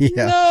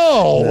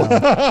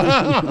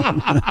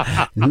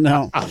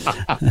 No.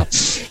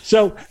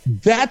 So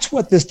that's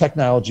what this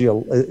technology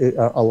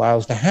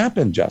allows to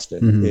happen,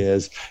 Justin,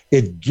 is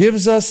it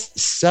gives us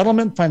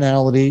settlement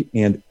finality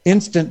and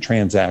instant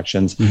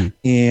transactions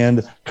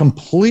and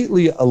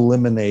completely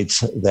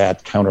eliminates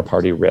that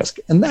counterparty risk.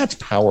 And that's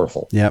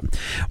powerful. Yep.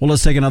 Well,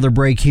 let's take another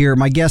break here.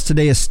 My guest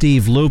today is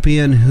Steve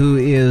Lupien, who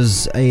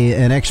is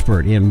an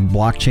expert in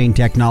blockchain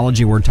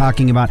technology. We're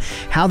talking about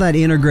how that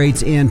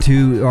integrates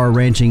into our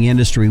ranching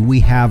industry.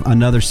 We have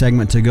another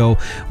segment to go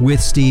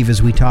with Steve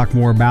as we talk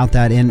more about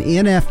that. And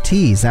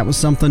NFTs, that was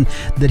something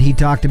that he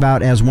talked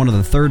about as one of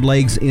the third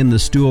legs in the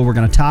stool. We're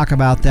going to talk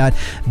about that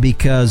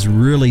because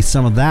really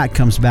some of that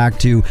comes back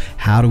to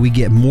how do we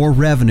get more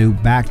revenue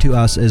back to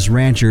us as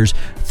ranchers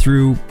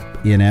through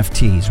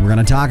NFTs. We're going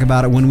to talk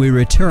about it when we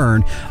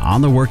return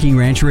on the Working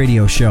Ranch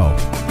Radio Show.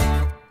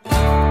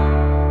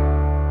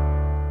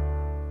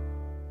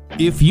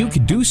 If you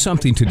could do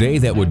something today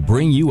that would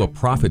bring you a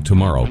profit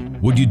tomorrow,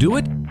 would you do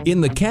it? In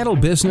the cattle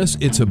business,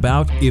 it's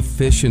about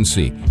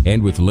efficiency.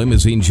 And with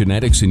Limousine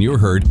Genetics in your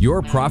herd,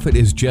 your profit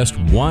is just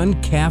one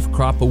calf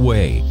crop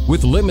away.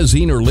 With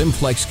Limousine or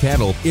Limflex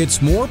cattle, it's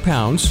more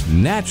pounds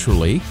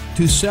naturally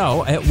to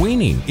sell at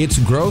weaning. It's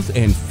growth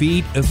and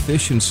feed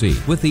efficiency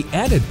with the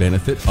added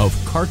benefit of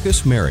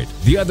carcass merit.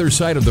 The other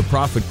side of the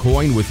profit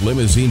coin with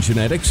Limousine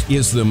Genetics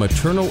is the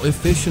maternal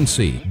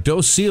efficiency,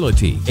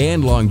 docility,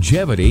 and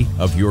longevity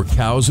of your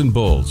cows and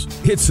bulls.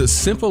 It's as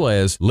simple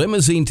as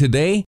Limousine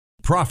today,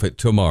 profit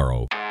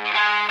tomorrow.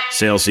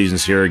 Sales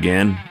season's here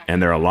again,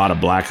 and there are a lot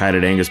of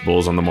black-hided Angus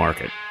bulls on the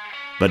market,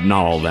 but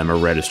not all of them are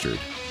registered.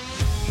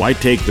 Why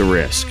take the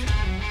risk?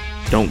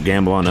 Don't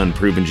gamble on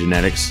unproven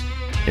genetics.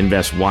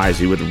 Invest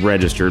wisely with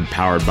registered,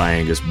 powered by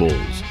Angus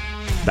bulls.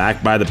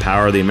 Backed by the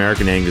power of the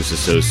American Angus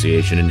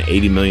Association and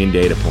 80 million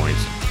data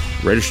points,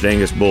 registered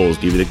Angus bulls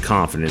give you the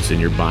confidence in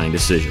your buying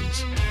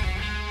decisions.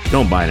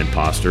 Don't buy an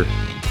imposter.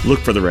 Look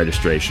for the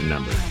registration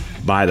number.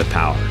 Buy the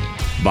power.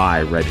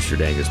 Buy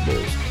registered Angus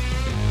bulls.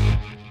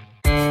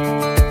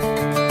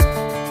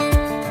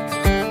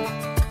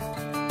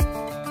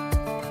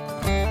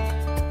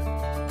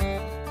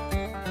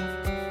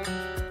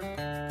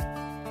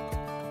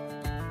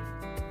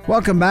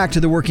 Welcome back to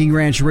the Working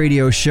Ranch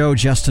Radio Show.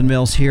 Justin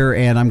Mills here,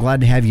 and I'm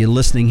glad to have you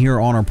listening here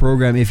on our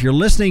program. If you're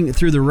listening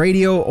through the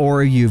radio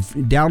or you've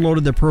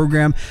downloaded the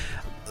program,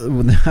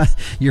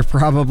 you're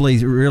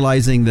probably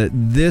realizing that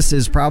this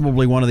is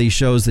probably one of these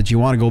shows that you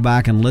want to go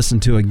back and listen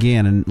to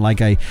again. And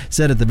like I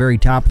said at the very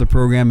top of the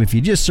program, if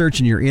you just search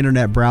in your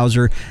internet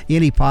browser,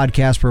 any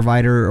podcast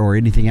provider or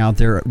anything out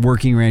there,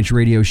 Working Ranch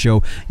Radio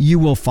Show, you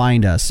will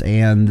find us.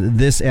 And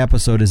this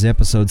episode is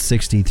episode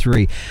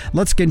 63.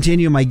 Let's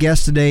continue. My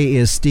guest today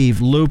is Steve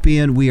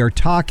Lupien. We are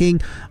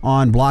talking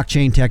on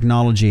blockchain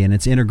technology and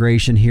its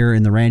integration here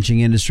in the ranching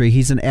industry.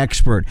 He's an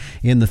expert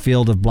in the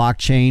field of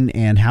blockchain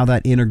and how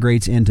that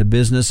integrates into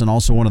business, and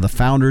also one of the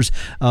founders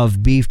of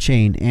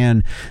BeefChain.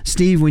 And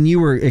Steve, when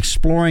you were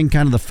exploring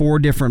kind of the four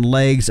different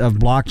legs of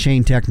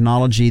blockchain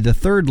technology, the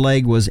third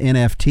leg was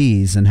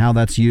NFTs and how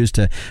that's used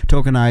to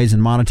tokenize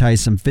and monetize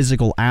some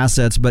physical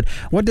assets. But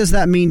what does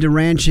that mean to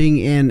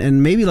ranching?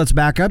 And maybe let's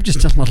back up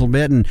just a little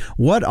bit. And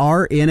what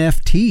are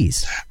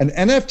NFTs? An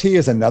NFT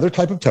is another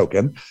type of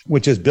token,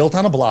 which is built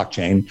on a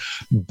blockchain,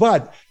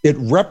 but it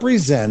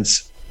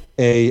represents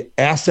a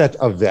asset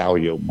of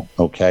value.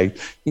 Okay.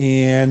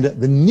 And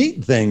the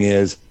neat thing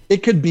is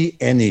it could be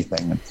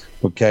anything.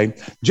 Okay.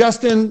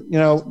 Justin,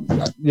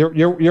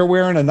 you're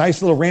wearing a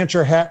nice little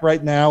rancher hat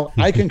right now.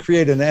 I can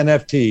create an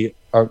NFT,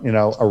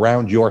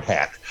 around your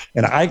hat.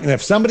 And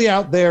if somebody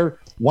out there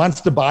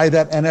wants to buy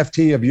that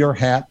NFT of your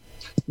hat,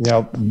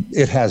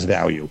 it has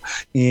value.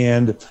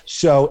 And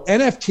so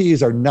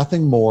NFTs are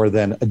nothing more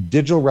than a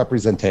digital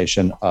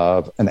representation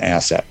of an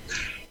asset.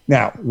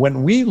 Now,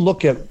 when we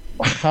look at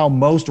how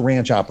most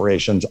ranch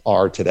operations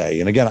are today.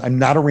 And again, I'm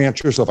not a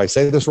rancher, so if I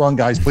say this wrong,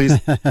 guys, please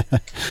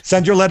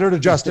send your letter to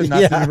Justin,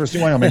 not to the University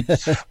of Wyoming.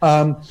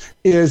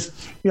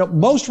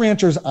 Most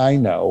ranchers I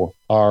know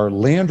are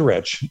land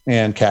rich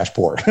and cash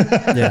poor.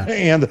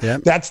 And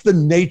that's the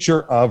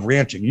nature of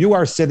ranching. You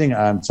are sitting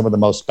on some of the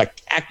most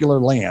spectacular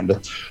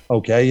land,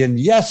 okay? And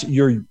yes,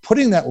 you're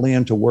putting that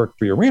land to work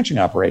for your ranching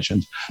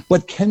operations,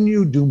 but can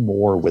you do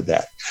more with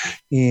that?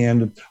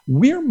 And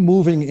we're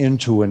moving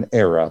into an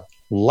era,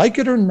 like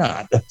it or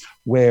not,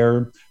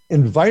 where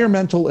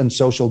environmental and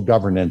social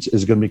governance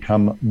is going to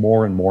become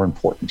more and more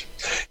important.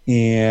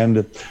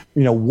 And,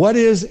 what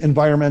is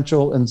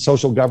environmental and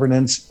social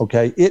governance?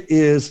 Okay, it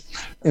is,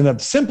 in the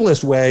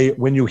simplest way,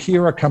 when you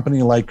hear a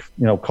company like,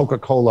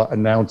 Coca-Cola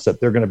announce that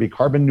they're going to be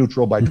carbon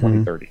neutral by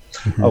 2030.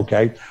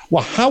 Okay,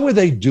 well, how are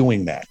they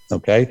doing that?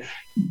 Okay,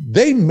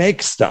 they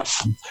make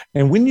stuff.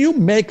 And when you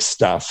make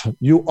stuff,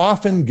 you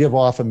often give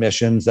off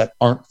emissions that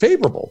aren't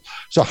favorable.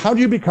 So how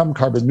do you become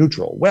carbon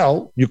neutral?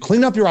 Well, you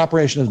clean up your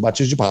operation as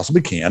much as you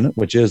possibly can,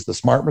 which is the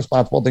smart,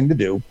 responsible thing to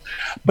do.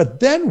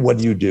 But then what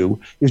you do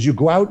is you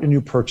go out and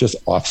you purchase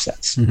offsets.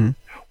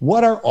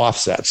 What are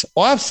offsets?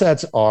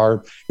 Offsets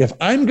are, if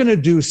I'm going to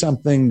do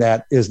something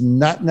that is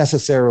not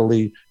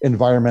necessarily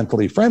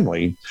environmentally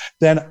friendly,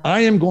 then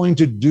I am going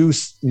to do,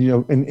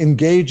 and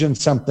engage in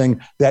something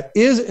that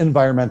is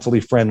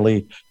environmentally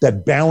friendly,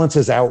 that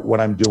balances out what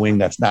I'm doing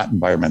that's not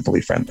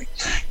environmentally friendly.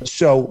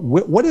 So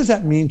what does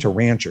that mean to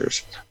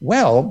ranchers?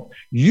 Well,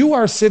 you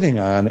are sitting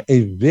on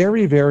a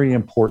very, very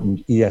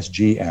important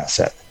ESG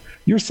asset.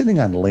 You're sitting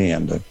on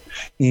land,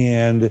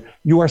 and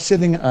you are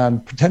sitting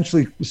on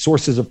potentially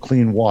sources of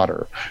clean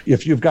water.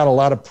 If you've got a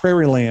lot of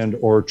prairie land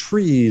or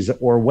trees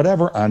or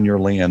whatever on your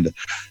land,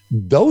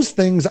 those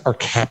things are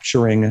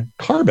capturing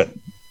carbon,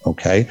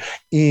 okay?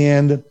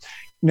 And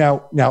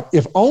now,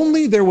 if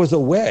only there was a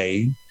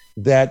way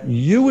that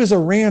you as a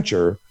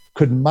rancher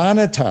could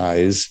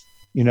monetize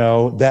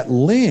that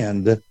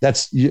land,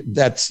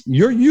 that's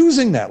you're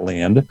using that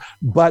land,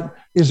 but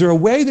is there a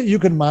way that you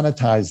can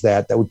monetize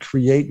that would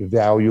create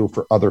value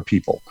for other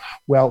people?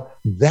 Well,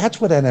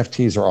 that's what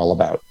NFTs are all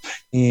about.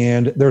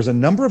 And there's a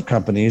number of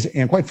companies,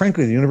 and quite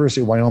frankly, the University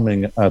of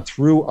Wyoming,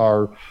 through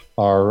our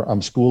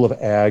School of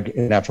Ag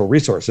and Natural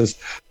Resources,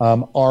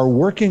 are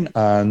working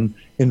on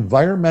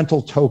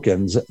environmental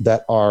tokens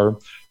that are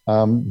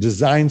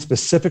designed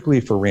specifically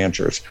for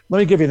ranchers. Let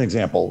me give you an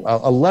example.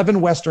 11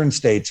 Western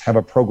states have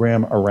a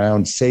program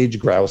around sage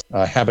grouse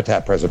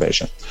habitat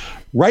preservation.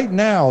 Right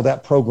now,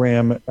 that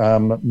program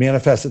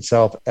manifests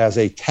itself as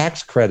a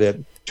tax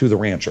credit to the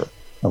rancher.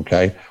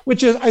 Okay,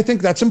 which is, I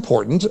think that's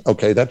important.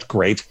 Okay, that's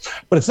great,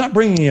 but it's not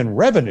bringing in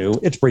revenue,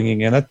 it's bringing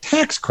in a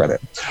tax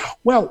credit.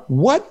 Well,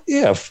 what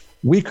if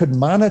we could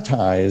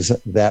monetize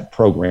that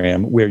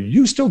program where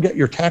you still get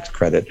your tax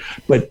credit,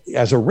 but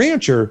as a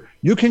rancher,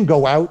 you can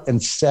go out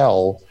and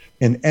sell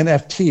an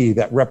NFT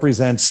that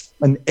represents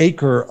an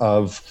acre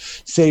of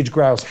sage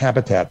grouse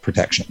habitat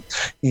protection.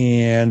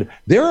 And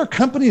there are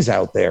companies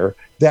out there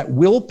that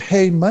will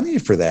pay money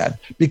for that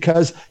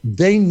because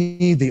they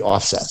need the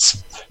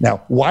offsets.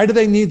 Now, why do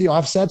they need the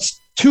offsets?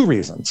 Two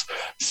reasons.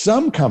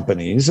 Some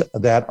companies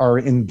that are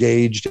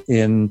engaged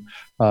in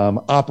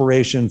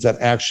operations that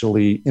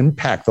actually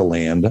impact the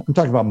land, I'm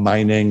talking about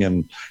mining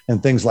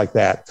and things like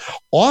that,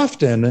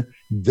 often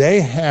they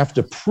have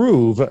to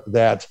prove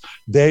that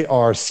they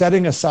are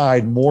setting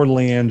aside more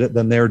land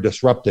than they're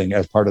disrupting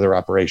as part of their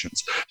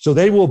operations. So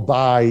they will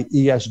buy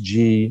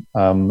ESG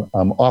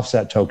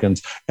offset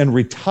tokens and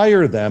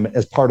retire them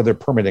as part of their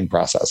permitting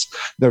process.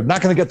 They're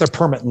not going to get their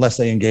permit unless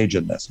they engage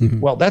in this.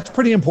 Well, that's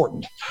pretty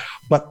important.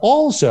 But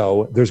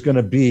also, there's going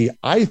to be,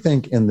 I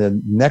think, in the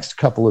next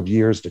couple of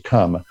years to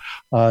come,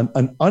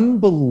 an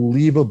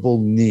unbelievable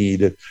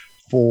need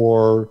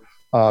for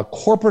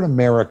corporate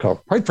America,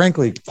 quite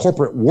frankly,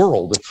 corporate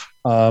world,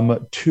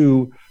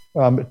 to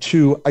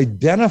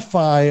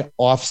identify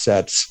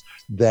offsets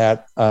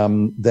that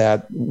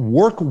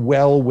work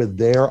well with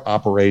their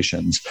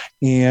operations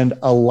and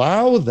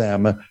allow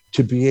them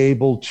to be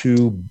able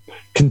to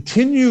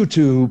continue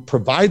to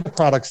provide the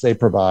products they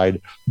provide,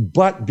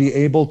 but be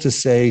able to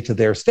say to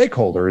their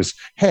stakeholders,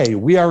 hey,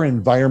 we are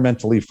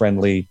environmentally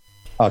friendly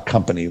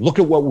company. Look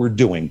at what we're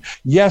doing.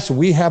 Yes,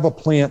 we have a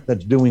plant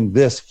that's doing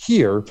this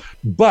here,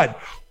 but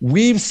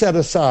we've set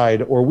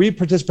aside, or we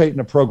participate in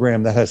a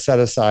program that has set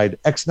aside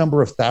X number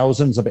of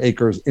thousands of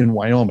acres in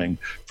Wyoming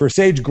for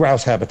sage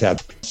grouse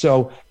habitat.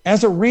 So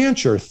as a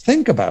rancher,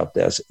 think about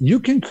this.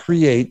 You can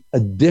create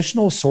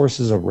additional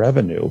sources of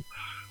revenue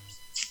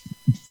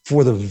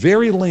for the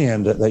very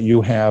land that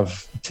you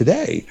have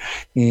today.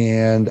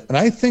 And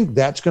I think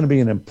that's going to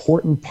be an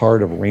important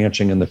part of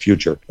ranching in the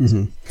future.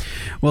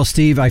 Well,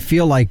 Steve, I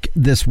feel like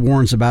this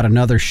warrants about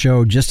another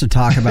show just to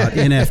talk about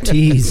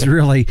NFTs,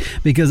 really,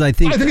 because I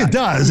think it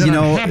does. And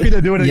I'm happy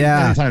to do it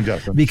anytime,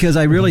 Justin. Because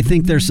I really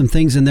think there's some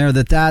things in there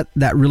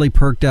that really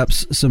perked up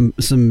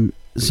some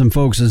some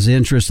folks'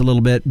 interest a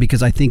little bit,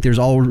 because I think there's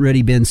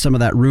already been some of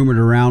that rumored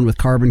around with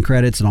carbon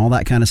credits and all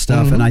that kind of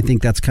stuff, and I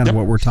think that's kind of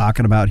what we're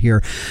talking about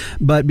here.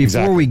 But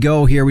before we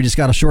go here, we just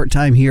got a short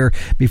time here.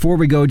 Before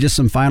we go, just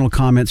some final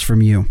comments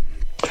from you.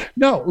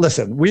 No,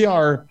 listen, we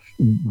are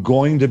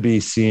going to be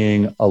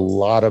seeing a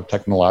lot of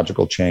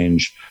technological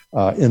change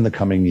in the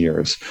coming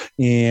years.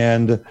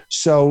 And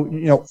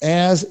so,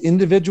 as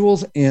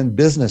individuals and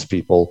business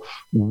people,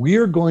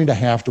 we're going to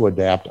have to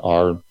adapt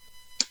our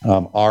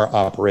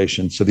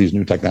operations to these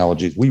new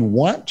technologies. We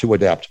want to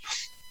adapt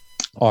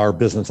our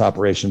business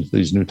operations to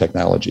these new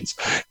technologies.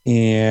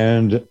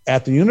 And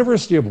at the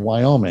University of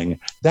Wyoming,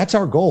 that's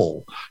our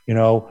goal.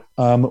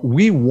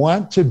 We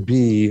want to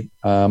be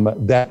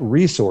that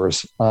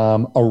resource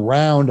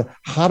around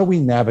how do we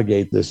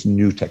navigate this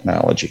new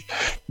technology.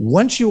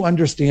 Once you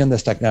understand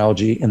this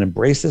technology and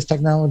embrace this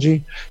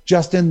technology,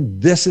 Justin,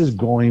 this is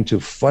going to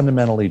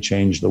fundamentally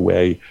change the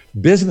way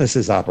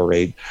businesses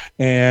operate.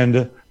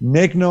 And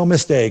make no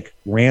mistake,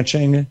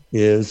 ranching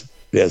is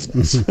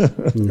business.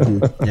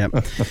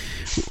 Yep.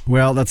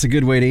 Well, that's a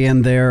good way to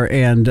end there.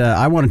 And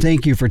I want to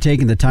thank you for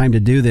taking the time to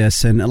do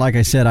this. And like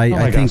I said,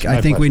 I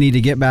think we need to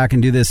get back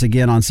and do this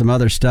again on some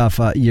other stuff.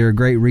 You're a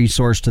great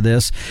resource to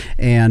this.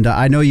 And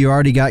I know you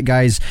already got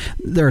guys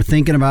that are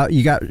thinking about,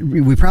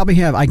 we probably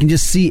have, I can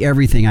just see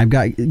everything. I've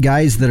got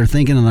guys that are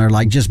thinking and they're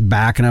like just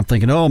backing up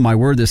thinking, oh my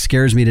word, this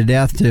scares me to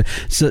death, to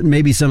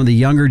maybe some of the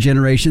younger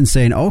generation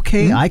saying,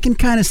 okay, I can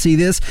kind of see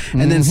this.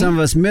 And then some of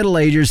us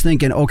middle-agers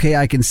thinking, okay,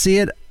 I can see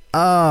it.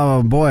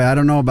 Oh boy, I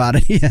don't know about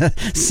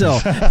it. So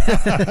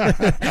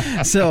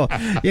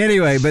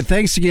anyway, but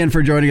thanks again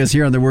for joining us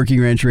here on the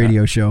Working Ranch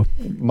Radio Show.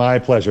 My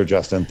pleasure,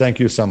 Justin. Thank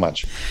you so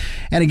much.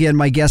 And again,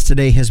 my guest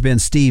today has been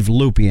Steve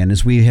Lupien,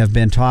 as we have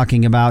been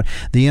talking about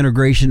the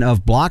integration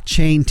of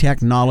blockchain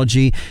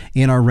technology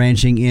in our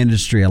ranching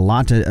industry. A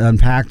lot to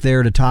unpack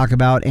there, to talk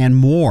about, and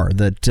more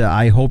that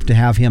I hope to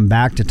have him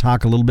back to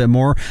talk a little bit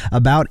more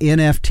about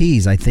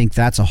NFTs. I think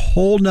that's a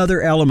whole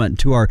nother element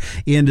to our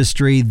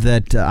industry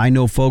that I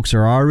know folks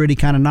are already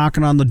kind of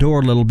knocking on the door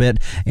a little bit,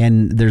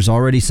 and there's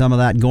already some of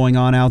that going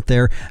on out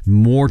there.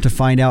 More to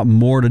find out,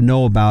 more to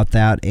know about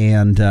that,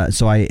 and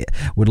so I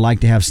would like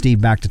to have Steve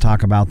back to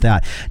talk about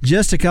that.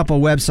 Just a couple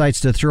of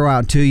websites to throw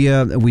out to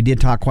you. We did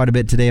talk quite a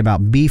bit today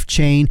about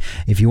BeefChain.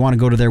 If you want to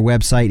go to their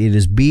website, it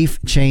is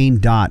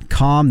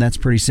beefchain.com. That's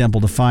pretty simple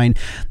to find.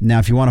 Now,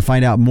 if you want to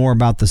find out more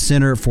about the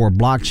Center for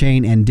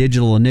Blockchain and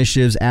Digital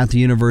Initiatives at the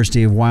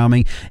University of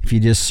Wyoming, if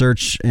you just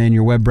search in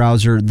your web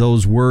browser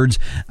those words,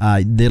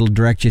 it'll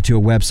direct you to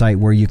a website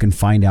where you can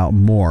find out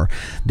more.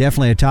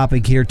 Definitely a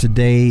topic here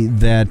today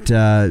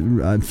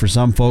that for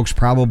some folks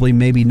probably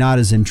maybe not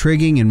as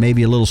intriguing and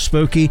maybe a little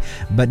spooky,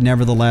 but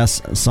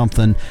nevertheless something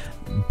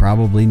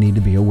probably need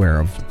to be aware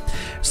of.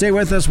 Stay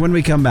with us when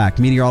we come back.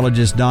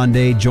 Meteorologist Don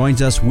Day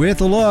joins us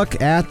with a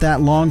look at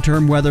that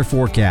long-term weather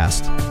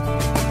forecast.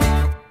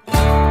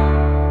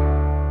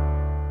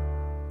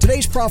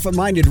 Today's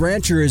profit-minded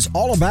rancher is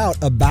all about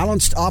a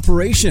balanced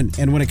operation,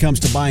 and when it comes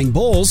to buying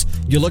bulls,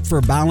 you look for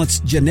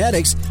balanced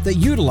genetics that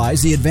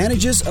utilize the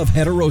advantages of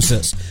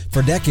heterosis.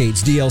 For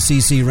decades,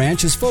 DLCC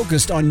Ranch has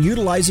focused on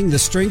utilizing the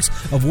strengths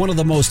of one of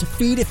the most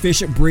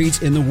feed-efficient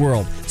breeds in the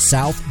world,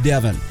 South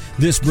Devon.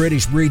 This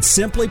British breed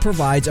simply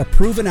provides a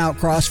proven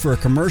outcross for a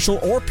commercial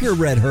or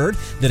purebred herd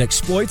that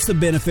exploits the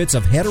benefits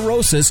of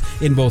heterosis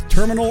in both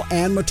terminal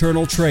and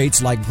maternal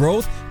traits like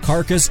growth,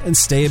 carcass, and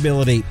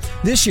stayability.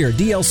 This year,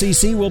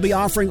 DLCC will be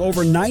offering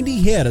over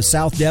 90 head of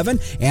South Devon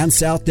and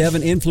South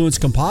Devon Influence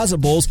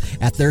composite bulls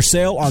at their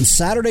sale on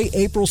Saturday,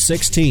 April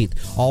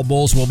 16th. All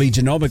bulls will be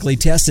genomically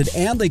tested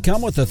and they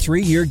come with a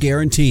 3-year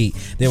guarantee.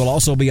 They will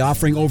also be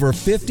offering over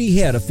 50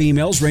 head of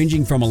females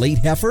ranging from elite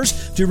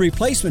heifers to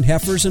replacement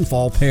heifers and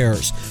fall pairs.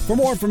 For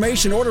more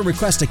information or to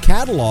request a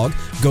catalog,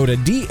 go to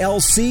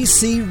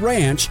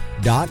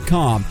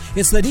dlccranch.com.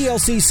 It's the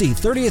DLCC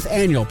 30th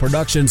Annual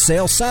Production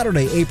Sale,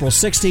 Saturday, April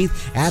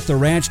 16th at the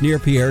ranch near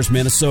Pierres,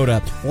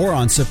 Minnesota, or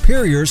on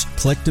Superior's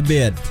Click to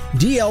Bid.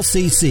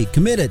 DLCC,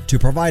 committed to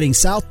providing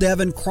South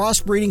Devon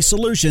crossbreeding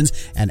solutions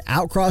and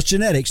outcross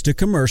genetics to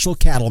commercial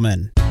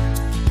cattlemen.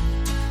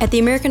 At the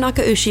American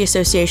Akaushi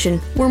Association,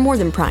 we're more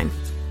than prime.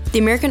 The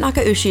American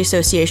Akaushi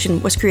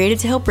Association was created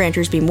to help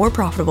ranchers be more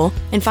profitable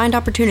and find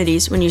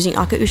opportunities when using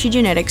Akaushi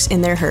genetics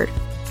in their herd.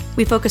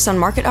 We focus on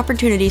market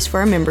opportunities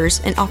for our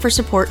members and offer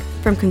support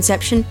from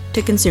conception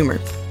to consumer.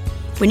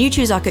 When you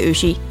choose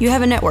Akaushi, you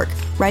have a network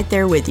right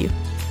there with you.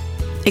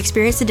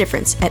 Experience the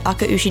difference at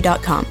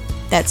akaushi.com.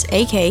 That's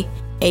AKAUSHI.com.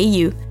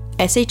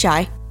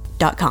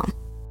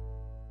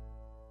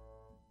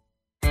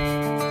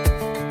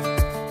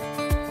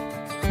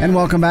 And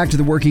welcome back to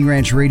the Working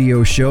Ranch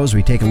Radio Show as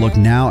we take a look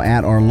now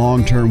at our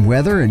long-term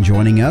weather. And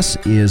joining us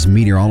is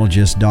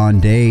meteorologist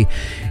Don Day.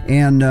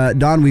 And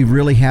Don, we've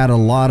really had a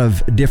lot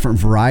of different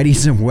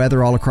varieties of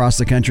weather all across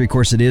the country. Of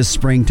course, it is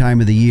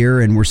springtime of the year,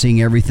 and we're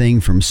seeing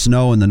everything from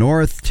snow in the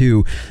north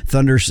to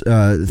thunder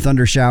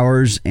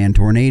showers and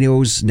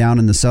tornadoes down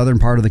in the southern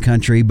part of the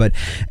country. But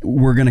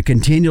we're going to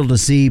continue to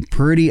see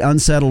pretty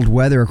unsettled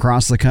weather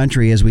across the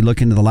country as we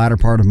look into the latter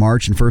part of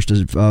March and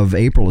 1st of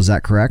April. Is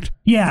that correct?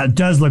 Yeah, it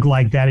does look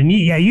like that. And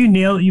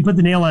you put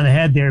the nail on the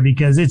head there,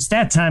 because it's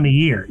that time of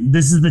year.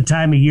 This is the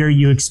time of year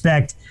you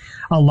expect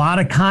a lot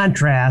of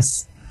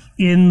contrasts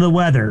in the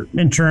weather,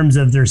 in terms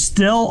of there's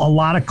still a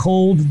lot of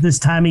cold this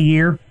time of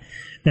year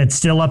that's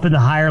still up in the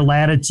higher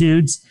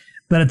latitudes.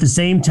 But at the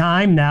same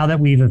time, now that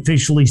we've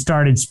officially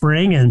started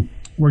spring and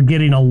we're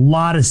getting a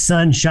lot of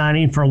sun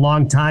shining for a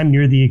long time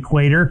near the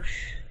equator,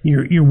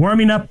 you're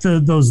warming up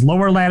those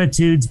lower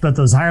latitudes, but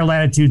those higher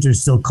latitudes are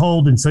still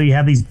cold. And so you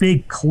have these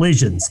big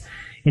collisions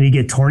and you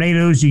get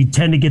tornadoes. You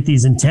tend to get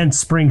these intense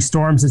spring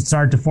storms that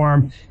start to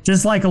form,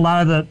 just like a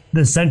lot of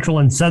the central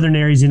and southern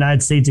areas of the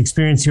United States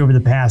experienced here over the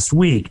past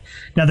week.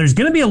 Now, there's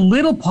going to be a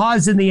little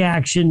pause in the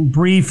action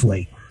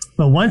briefly,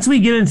 but once we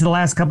get into the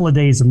last couple of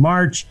days of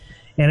March,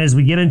 and as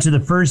we get into the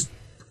first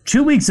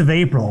 2 weeks of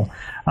April,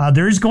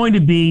 there's going to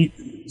be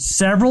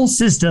several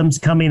systems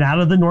coming out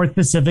of the North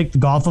Pacific, the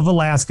Gulf of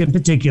Alaska in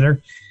particular,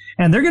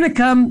 and they're going to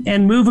come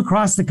and move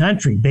across the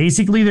country.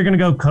 Basically, they're going to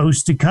go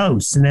coast to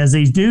coast. And as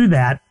they do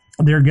that,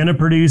 they're going to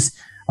produce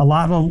a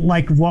lot of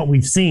like what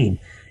we've seen.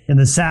 In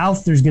the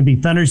south, there's going to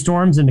be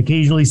thunderstorms and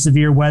occasionally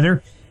severe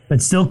weather,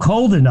 but still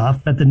cold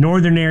enough that the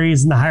northern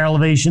areas and the higher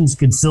elevations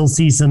could still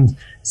see some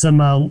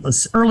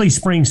early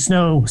spring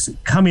snow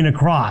coming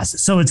across.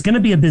 So it's going to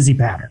be a busy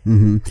pattern.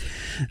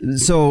 Mm-hmm.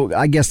 So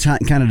I guess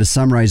kind of to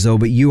summarize, though,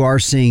 but you are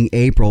seeing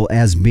April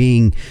as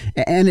being,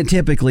 and it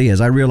typically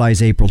is, I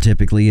realize April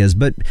typically is,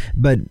 but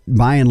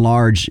by and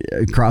large,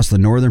 across the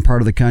northern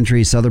part of the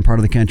country, southern part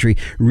of the country,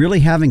 really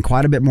having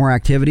quite a bit more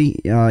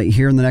activity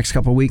here in the next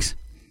couple of weeks?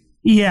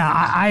 Yeah,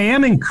 I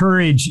am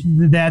encouraged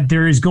that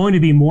there is going to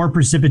be more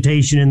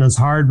precipitation in those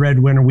hard red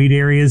winter wheat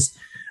areas.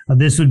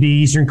 This would be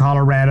eastern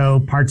Colorado,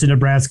 parts of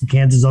Nebraska,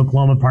 Kansas,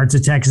 Oklahoma, parts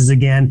of Texas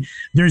again.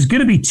 There's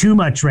going to be too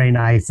much rain,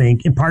 I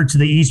think, in parts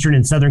of the eastern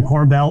and southern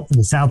Corn Belt and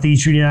the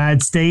southeastern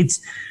United States.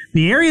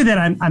 The area that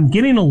I'm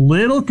getting a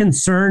little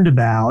concerned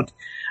about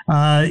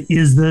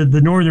is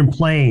the northern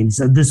plains.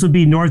 This would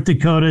be North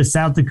Dakota,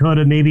 South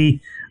Dakota, maybe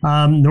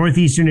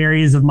northeastern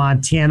areas of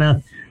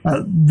Montana.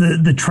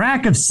 The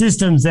track of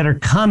systems that are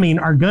coming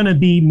are going to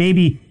be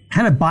maybe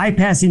kind of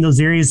bypassing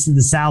those areas to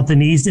the south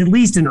and east, at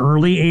least in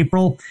early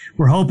April.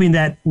 We're hoping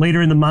that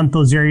later in the month,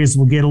 those areas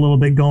will get a little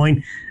bit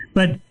going.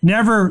 But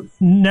never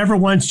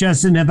once,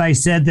 Justin, have I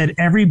said that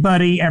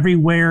everybody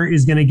everywhere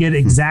is going to get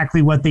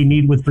exactly what they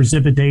need with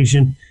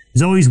precipitation.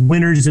 There's always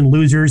winners and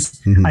losers.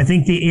 Mm-hmm. I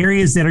think the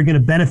areas that are going to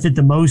benefit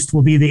the most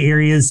will be the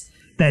areas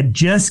that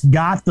just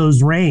got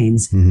those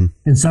rains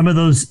in some of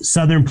those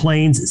southern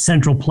plains,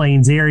 central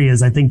plains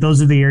areas. I think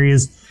those are the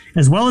areas,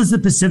 as well as the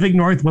Pacific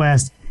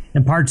Northwest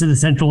and parts of the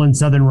central and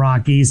southern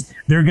Rockies.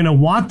 They're going to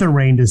want the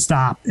rain to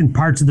stop in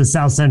parts of the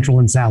south central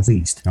and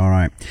southeast. All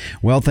right.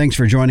 Well, thanks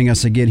for joining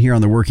us again here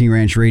on the Working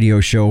Ranch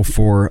Radio Show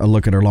for a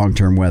look at our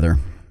long-term weather.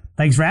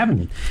 Thanks for having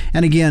me.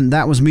 And again,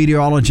 that was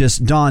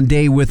meteorologist Don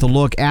Day with a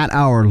look at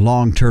our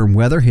long-term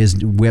weather. His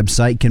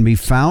website can be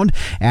found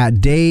at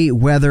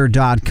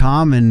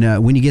dayweather.com.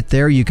 And when you get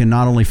there, you can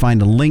not only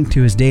find a link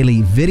to his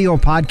daily video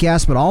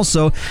podcast, but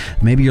also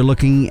maybe you're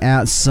looking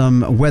at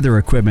some weather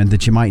equipment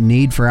that you might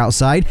need for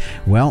outside.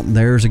 Well,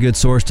 there's a good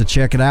source to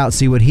check it out,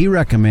 see what he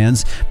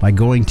recommends by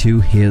going to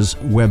his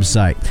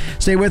website.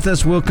 Stay with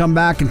us. We'll come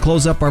back and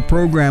close up our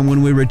program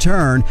when we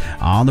return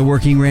on the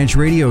Working Ranch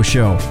Radio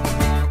Show.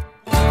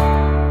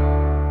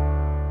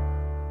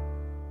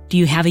 Do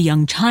you have a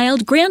young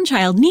child,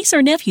 grandchild, niece,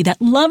 or nephew that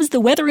loves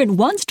the weather and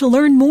wants to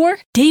learn more?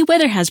 Day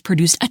Weather has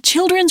produced a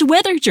children's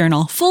weather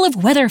journal full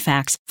of weather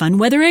facts, fun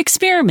weather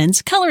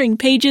experiments, coloring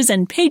pages,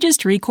 and pages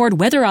to record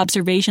weather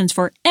observations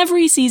for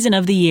every season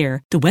of the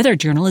year. The weather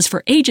journal is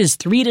for ages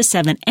 3 to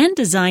 7 and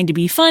designed to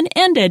be fun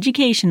and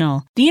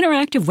educational. The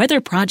interactive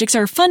weather projects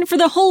are fun for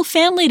the whole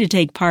family to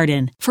take part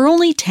in. For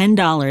only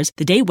 $10,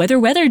 the Day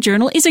Weather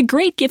Journal is a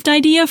great gift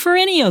idea for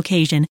any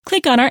occasion.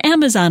 Click on our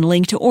Amazon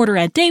link to order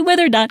at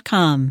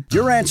dayweather.com.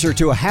 Your answer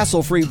to a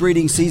hassle-free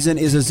breeding season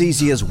is as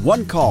easy as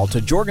one call to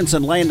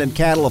Jorgensen Land and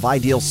Cattle of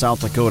Ideal, South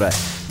Dakota.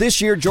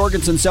 This year,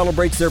 Jorgensen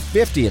celebrates their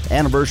 50th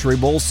anniversary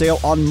bull sale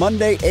on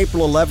Monday,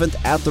 April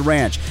 11th at the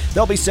ranch.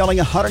 They'll be selling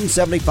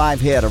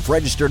 175 head of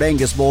registered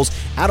Angus bulls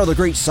out of the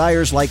great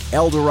sires like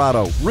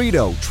Eldorado,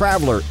 Rito,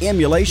 Traveler,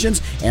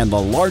 Emulations, and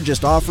the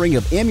largest offering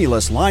of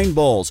Emulus line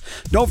bulls.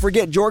 Don't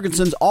forget,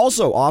 Jorgensen's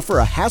also offer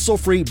a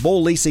hassle-free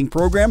bull leasing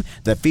program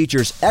that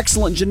features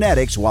excellent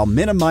genetics while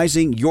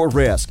minimizing your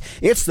risk.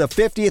 It's It's the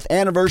 50th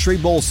anniversary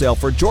bull sale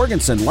for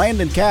Jorgensen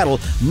Land and Cattle,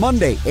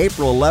 Monday,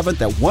 April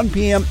 11th at 1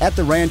 p.m. at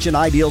the ranch in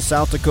Ideal,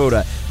 South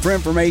Dakota. For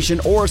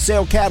information or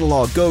sale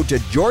catalog, go to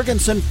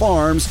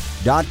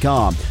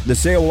jorgensenfarms.com. The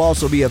sale will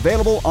also be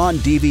available on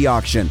DV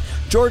Auction.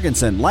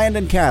 Jorgensen Land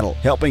and Cattle,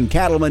 helping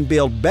cattlemen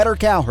build better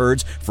cow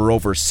herds for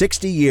over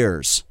 60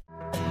 years.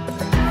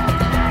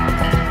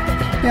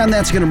 And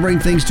that's going to bring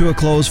things to a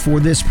close for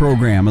this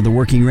program of the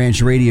Working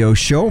Ranch Radio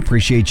Show.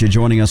 Appreciate you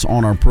joining us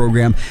on our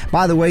program.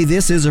 By the way,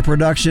 this is a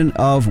production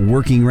of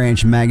Working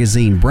Ranch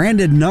Magazine,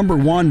 branded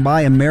 #1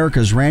 by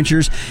America's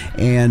Ranchers.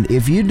 And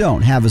if you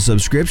don't have a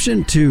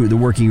subscription to the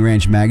Working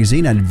Ranch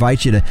Magazine, I'd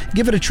invite you to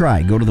give it a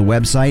try. Go to the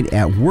website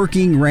at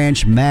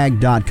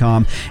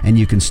workingranchmag.com and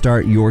you can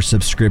start your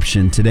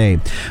subscription today.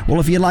 Well,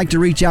 if you'd like to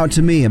reach out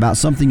to me about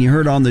something you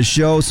heard on the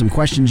show, some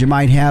questions you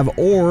might have,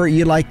 or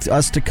you'd like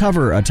us to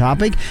cover a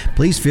topic,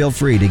 please feel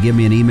free to give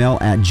me an email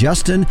at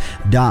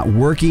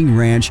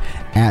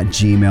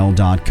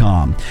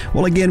justin.workingranch@gmail.com.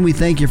 Well, again, we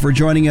thank you for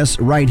joining us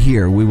right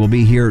here. We will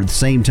be here at the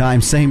same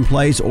time, same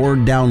place, or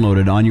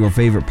downloaded on your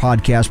favorite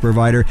podcast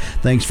provider.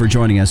 Thanks for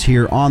joining us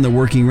here on the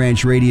Working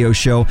Ranch Radio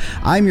Show.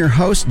 I'm your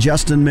host,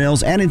 Justin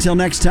Mills, and until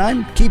next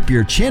time, keep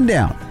your chin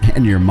down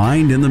and your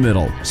mind in the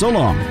middle. So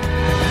long.